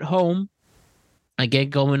at home, again,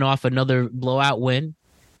 going off another blowout win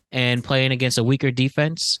and playing against a weaker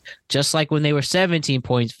defense, just like when they were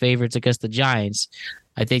 17-point favorites against the Giants,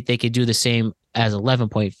 I think they could do the same as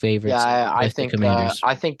 11-point favorites. Yeah, I think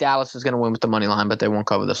Dallas is going to win with the money line, but they won't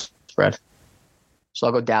cover the spread. So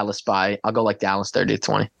I'll go Dallas like Dallas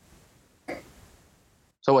 30-20.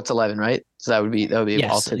 So what's 11, right? So that would be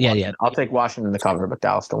yes. I'll take Washington to cover, but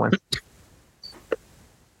Dallas to win.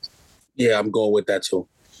 Yeah, I'm going with that too.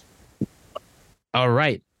 All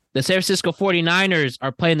right. The San Francisco 49ers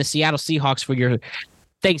are playing the Seattle Seahawks for your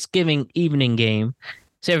Thanksgiving evening game.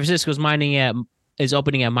 San Francisco's is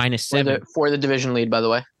opening at -7 for the division lead, by the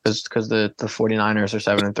way, because the 49ers are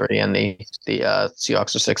 7-3 and the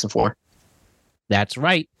Seahawks are 6-4. That's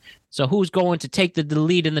right. So who's going to take the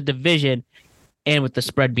lead in the division, and with the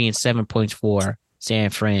spread being 7 points for San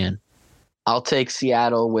Fran? I'll take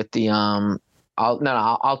Seattle with the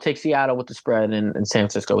I'll take Seattle with the spread and San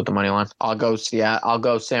Francisco with the money line. I'll go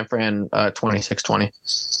San Fran 26-20.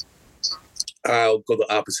 I'll go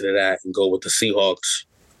the opposite of that and go with the Seahawks.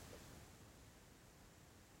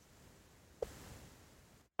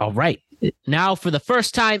 All right. Now, for the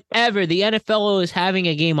first time ever, the NFL is having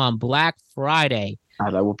a game on Black Friday. I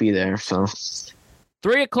will be there. So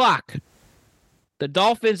 3:00. The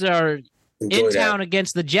Dolphins are in town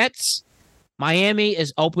against the Jets. Miami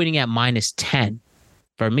is opening at -10.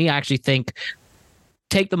 For me, I actually think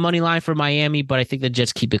take the money line for Miami, but I think the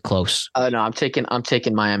Jets keep it close. No, I'm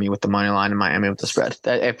taking Miami with the money line and Miami with the spread.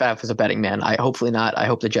 If I was a betting man, hopefully not. I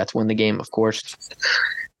hope the Jets win the game, of course.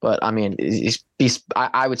 But I mean,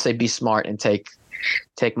 I would say be smart and take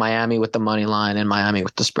Miami with the money line and Miami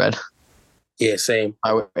with the spread. Yeah, same.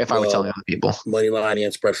 If I were telling other people, money line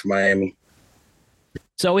and spread for Miami.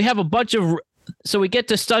 So we have a bunch of. So we get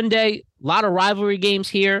to Sunday. A lot of rivalry games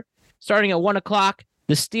here. Starting at 1:00,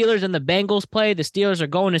 the Steelers and the Bengals play. The Steelers are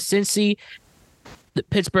going to Cincy. The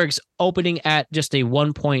Pittsburgh's opening at just a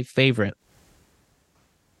 1-point favorite.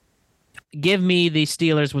 Give me the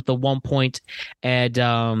Steelers with the 1 point, and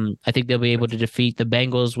I think they'll be able to defeat the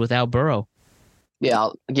Bengals without Burrow. Yeah,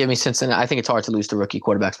 give me Cincinnati. I think it's hard to lose to rookie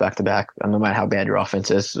quarterbacks back to back, no matter how bad your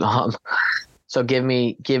offense is. So give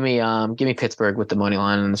me Pittsburgh with the money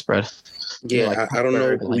line and the spread. Yeah, like, I don't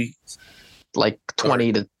know who like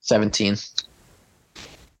 20-17.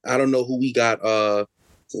 I don't know who we got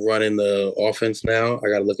running the offense now. I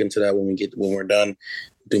got to look into that when we're done.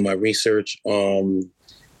 Do my research.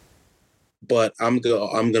 But I'm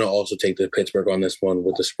gonna also take the Pittsburgh on this one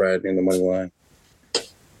with the spread and the money line.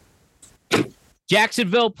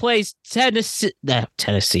 Jacksonville plays Tennessee.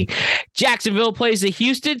 Jacksonville plays the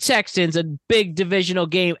Houston Texans, a big divisional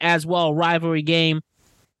game as well, rivalry game.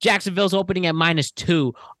 Jacksonville's opening at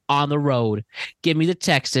 -2 on the road. Give me the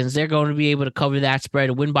Texans. They're going to be able to cover that spread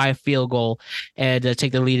and win by a field goal and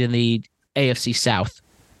take the lead in the AFC South.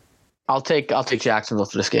 I'll take Jacksonville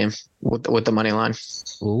for this game with the money line.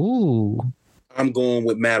 Ooh. I'm going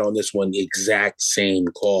with Matt on this one. The exact same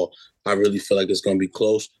call. I really feel like it's going to be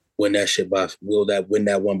close. Win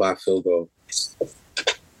that one by field goal.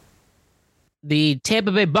 The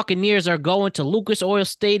Tampa Bay Buccaneers are going to Lucas Oil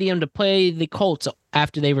Stadium to play the Colts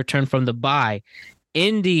after they return from the bye.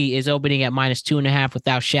 Indy is opening at -2.5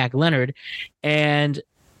 without Shaq Leonard. And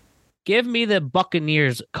give me the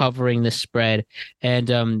Buccaneers covering the spread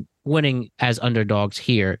and winning as underdogs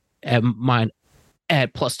here at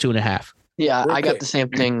 +2.5. Yeah, I got the same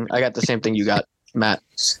thing. I got the same thing you got, Matt.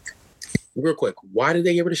 Real quick, why did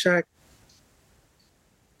they get rid of Shaq?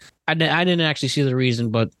 I didn't actually see the reason,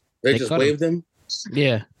 but They just waived him?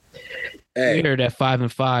 Yeah. Hey, Weird at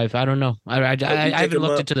 5-5. I don't know. I haven't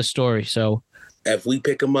looked into the story, so. If we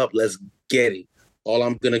pick him up, let's get it. All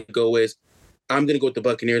I'm going to go is I'm going to go with the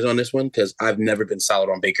Buccaneers on this one because I've never been solid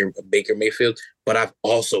on Baker Mayfield, but I've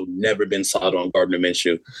also never been solid on Gardner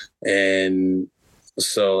Minshew. And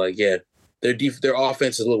so, like, yeah, their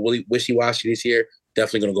offense is a little wishy-washy this year.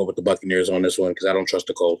 Definitely going to go with the Buccaneers on this one because I don't trust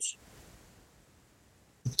the Colts.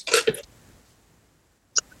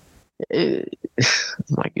 Oh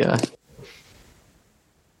my God.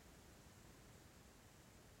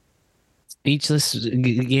 Speechless.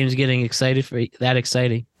 Game's getting excited for that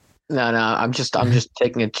exciting. No, I'm just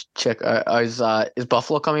taking a check. Is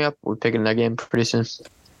Buffalo coming up? We're picking that game pretty soon.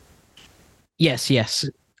 Yes.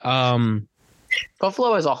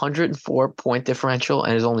 Buffalo has 104-point differential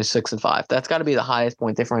and is only 6-5. That's got to be the highest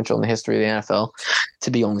point differential in the history of the NFL to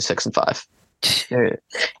be only 6-5.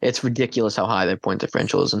 It's ridiculous how high their point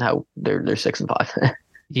differential is and how they're 6-5.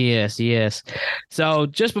 Yes. So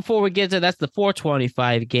just before we get to that's the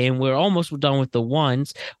 425 game. We're almost done with the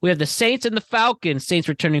ones. We have the Saints and the Falcons. Saints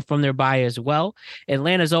returning from their bye as well.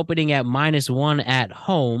 Atlanta's opening at -1 at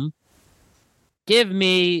home. Give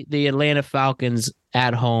me the Atlanta Falcons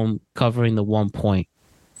at home covering the 1 point.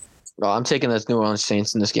 Well, I'm taking the New Orleans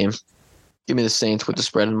Saints in this game. Give me the Saints with the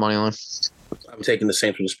spread and money line. I'm taking the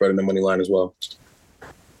Saints with the spread and the money line as well.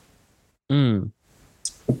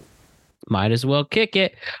 Might as well kick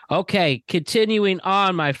it. Okay, continuing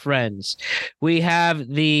on, my friends. We have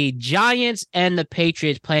the Giants and the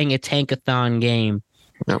Patriots playing a tankathon game.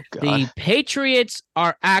 Oh, God. The Patriots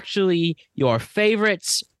are actually your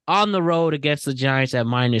favorites on the road against the Giants at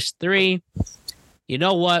 -3. You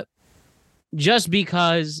know what? Just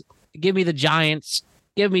because, give me the Giants.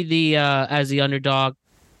 Give me the as the underdog.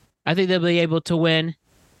 I think they'll be able to win.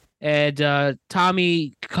 And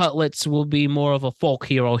Tommy Cutlets will be more of a folk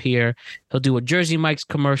hero here. He'll do a Jersey Mike's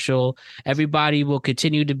commercial. Everybody will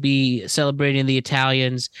continue to be celebrating the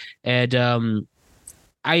Italians. And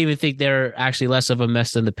I even think they're actually less of a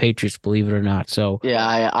mess than the Patriots, believe it or not. So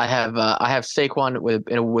yeah, I have Saquon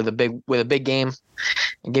with a big game,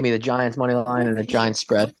 and give me the Giants money line and the Giants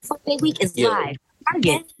spread. Sunday week is live.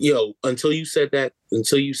 Yo, until you said that,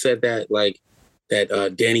 like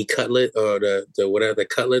that Danny Cutlet or the whatever, the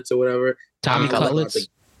Cutlets or whatever. Tommy Cutlets.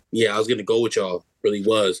 I was gonna go with y'all, really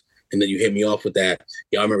was, and then you hit me off with that.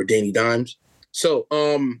 Y'all remember Danny Dimes? So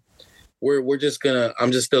we're just gonna.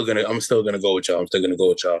 I'm still gonna go with y'all. I'm still gonna go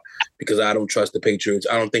with y'all because I don't trust the Patriots.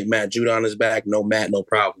 I don't think Matt Judon is back. No Matt, no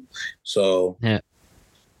problem. So yeah,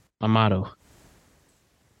 my motto.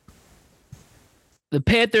 The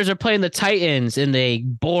Panthers are playing the Titans in a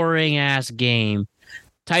boring ass game.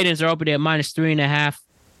 Titans are opening at -3.5.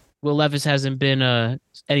 Will Levis hasn't been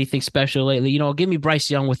anything special lately. You know, give me Bryce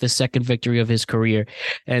Young with the second victory of his career,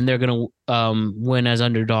 and they're gonna win as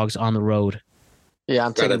underdogs on the road. Yeah,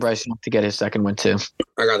 I'm taking Bryce Young to get his second win too.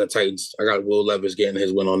 I got the Titans. I got Will Levis getting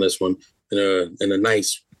his win on this one in a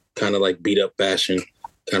nice kind of like beat up fashion,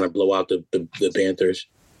 kind of blow out the Panthers.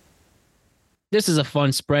 This is a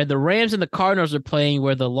fun spread. The Rams and the Cardinals are playing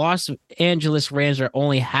where the Los Angeles Rams are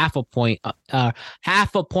only half a point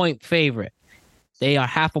favorite. They are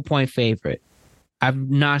half a point favorite. I've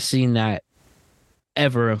not seen that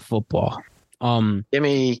ever in football. Give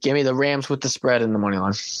me the Rams with the spread and the money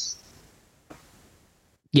line.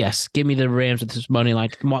 Yes, give me the Rams with this money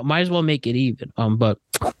line. Might as well make it even. But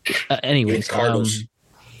anyways, Cardinals.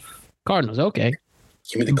 Cardinals, okay.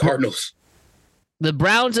 Give me the Cardinals. The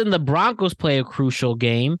Browns and the Broncos play a crucial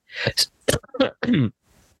game.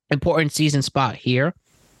 Important season spot here.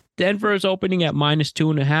 Denver is opening at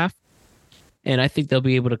 -2.5, and I think they'll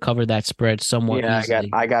be able to cover that spread somewhat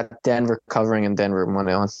easily. I got Denver covering and Denver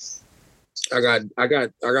money line. I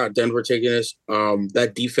got Denver taking this.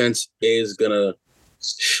 That defense is gonna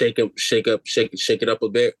shake it up a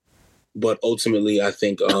bit, but ultimately I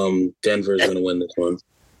think Denver is gonna win this one.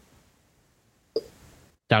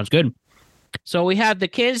 Sounds good. So we have the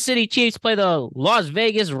Kansas City Chiefs play the Las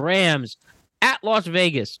Vegas Rams at Las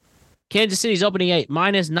Vegas. Kansas City's opening at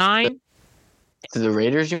 -9. To the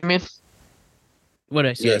Raiders, you mean? What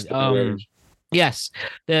did I say? Yes, yes.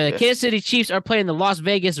 The Kansas City Chiefs are playing the Las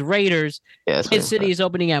Vegas Raiders. Yeah, Kansas City is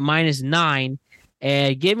opening at -9.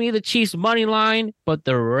 And give me the Chiefs money line, but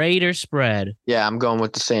the Raiders spread. Yeah, I'm going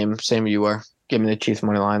with the same you are. Give me the Chiefs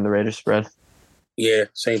money line, the Raiders spread. Yeah,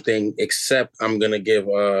 same thing. Except I'm gonna give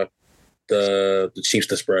the Chiefs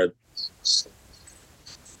the spread.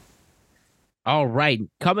 All right.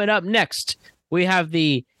 Coming up next, we have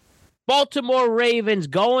the Baltimore Ravens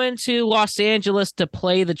going to Los Angeles to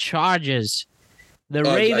play the Chargers. The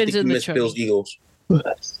Ravens and the Bills Eagles.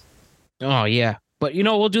 Oh yeah, but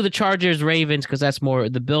we'll do the Chargers Ravens because that's more.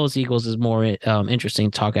 The Bills Eagles is more interesting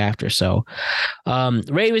to talk after. So,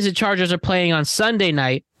 Ravens and Chargers are playing on Sunday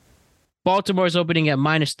night. Baltimore's opening at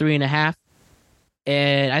 -3.5.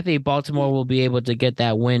 And I think Baltimore will be able to get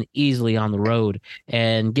that win easily on the road.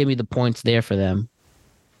 And give me the points there for them.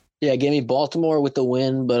 Yeah, give me Baltimore with the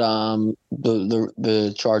win, but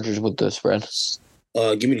the Chargers with the spread.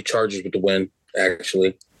 Give me the Chargers with the win,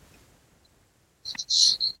 actually.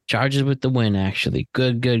 Chargers with the win, actually.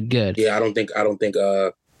 Good. Yeah, I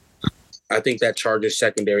think that Chargers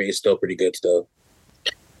secondary is still pretty good still.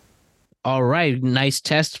 All right, nice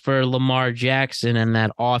test for Lamar Jackson and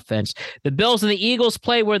that offense. The Bills and the Eagles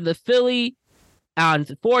play where the Philly on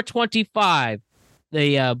 425.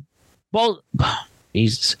 The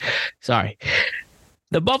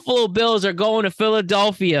The Buffalo Bills are going to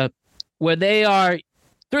Philadelphia where they are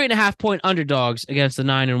 3.5 point underdogs against the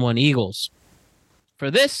 9-1 Eagles.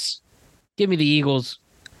 For this, give me the Eagles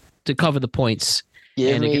to cover the points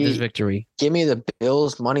and to get this victory. Give me the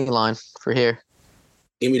Bills money line for here.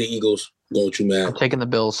 Give me the Eagles. Go with you, man. I'm taking the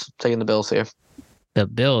Bills. Taking the Bills here. The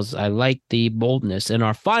Bills. I like the boldness. In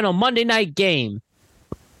our final Monday night game,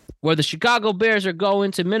 where the Chicago Bears are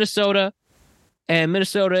going to Minnesota, and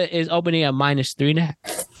Minnesota is opening at -3.5.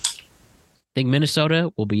 I think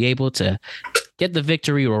Minnesota will be able to get the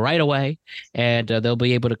victory right away, and they'll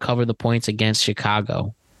be able to cover the points against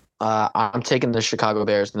Chicago. I'm taking the Chicago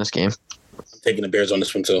Bears in this game. I'm taking the Bears on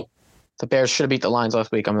this one too. The Bears should have beat the Lions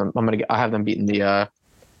last week. I have them beating the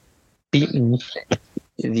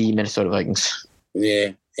Minnesota Vikings.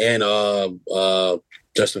 Yeah, and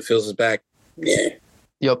Justin Fields is back. Yeah.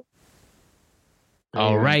 Yep.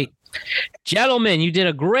 All right, gentlemen, you did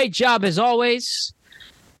a great job as always.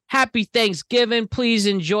 Happy Thanksgiving. Please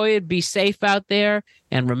enjoy it. Be safe out there.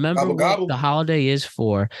 And remember what the holiday is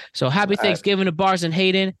for. So happy Thanksgiving to Bars and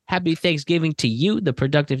Hayden. Happy Thanksgiving to you, the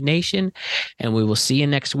Productive Nation. And we will see you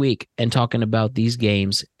next week and talking about these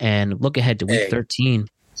games and look ahead to week 13.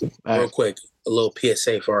 Real quick, a little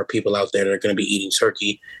PSA for our people out there that are going to be eating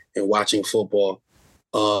turkey and watching football.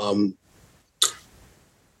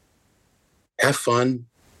 Have fun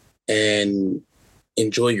and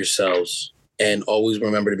enjoy yourselves. And always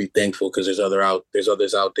remember to be thankful because there's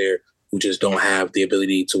others out there who just don't have the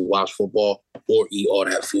ability to watch football or eat all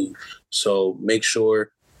that food. So make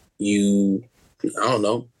sure you,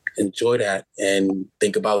 enjoy that and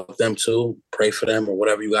think about them too. Pray for them or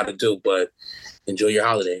whatever you got to do, but enjoy your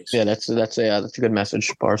holidays. Yeah, that's a good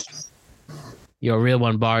message, Bars. You're a real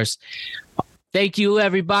one, Bars. Thank you,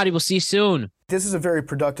 everybody. We'll see you soon. This is a very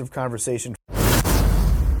productive conversation.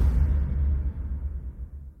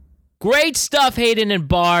 Great stuff, Hayden and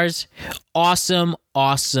Bars. Awesome.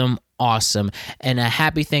 awesome. And a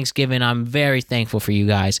happy Thanksgiving. I'm very thankful for you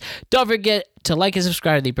guys. Don't forget to like and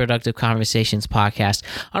subscribe to the Productive Conversations podcast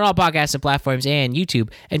on all podcasting platforms and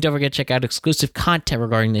YouTube. And don't forget to check out exclusive content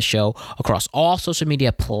regarding this show across all social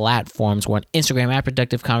media platforms. We're on Instagram at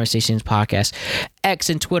Productive Conversations Podcast, X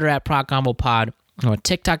and Twitter at ProdConvoPod, on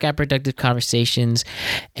TikTok at Productive Conversations,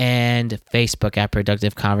 and Facebook at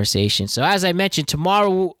Productive Conversations. So as I mentioned,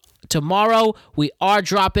 tomorrow we are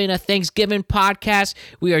dropping a Thanksgiving podcast.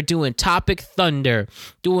 We are doing Topic Thunder,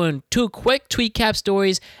 doing 2 quick tweet cap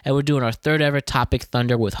stories, and we're doing our 3rd ever Topic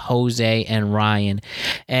Thunder with Jose and Ryan.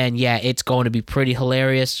 And yeah, it's going to be pretty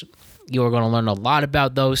hilarious. You are going to learn a lot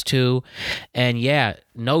about those two. And yeah,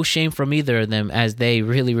 no shame from either of them, as they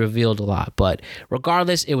really revealed a lot. But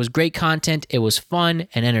regardless, it was great content. It was fun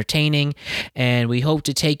and entertaining. And we hope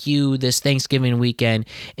to take you this Thanksgiving weekend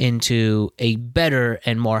into a better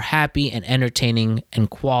and more happy and entertaining and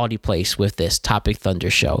quality place with this Topic Thunder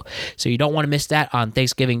show. So you don't want to miss that on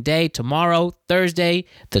Thanksgiving Day, tomorrow, Thursday,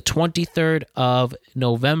 the 23rd of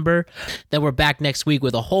November. Then we're back next week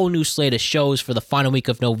with a whole new slate of shows for the final week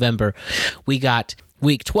of November. We got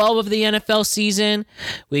Week 12 of the NFL season.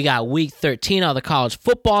 We got Week 13 of the college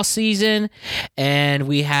football season. And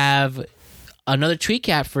we have another tweet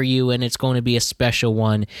cap for you, and it's going to be a special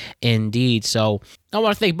one indeed. So I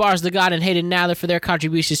want to thank Bars the God and Hayden Nadler for their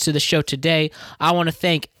contributions to the show today. I want to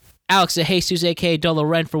thank Alex DeJesus, a.k.a. Dolo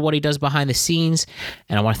Ren, for what he does behind the scenes.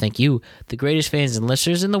 And I want to thank you, the greatest fans and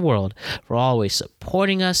listeners in the world, for always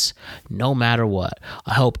supporting us no matter what.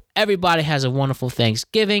 I hope everybody has a wonderful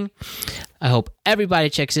Thanksgiving. I hope everybody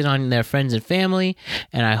checks in on their friends and family.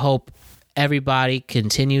 And I hope everybody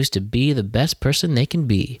continues to be the best person they can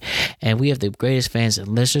be. And we have the greatest fans and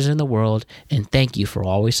listeners in the world, and thank you for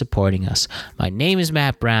always supporting us. My name is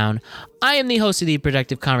Matt Brown. I am the host of the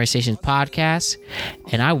Productive Conversations podcast,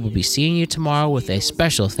 and I will be seeing you tomorrow with a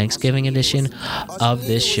special Thanksgiving edition of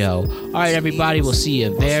this show. All right, everybody, we'll see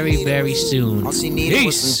you very, very soon.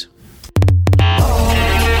 Peace.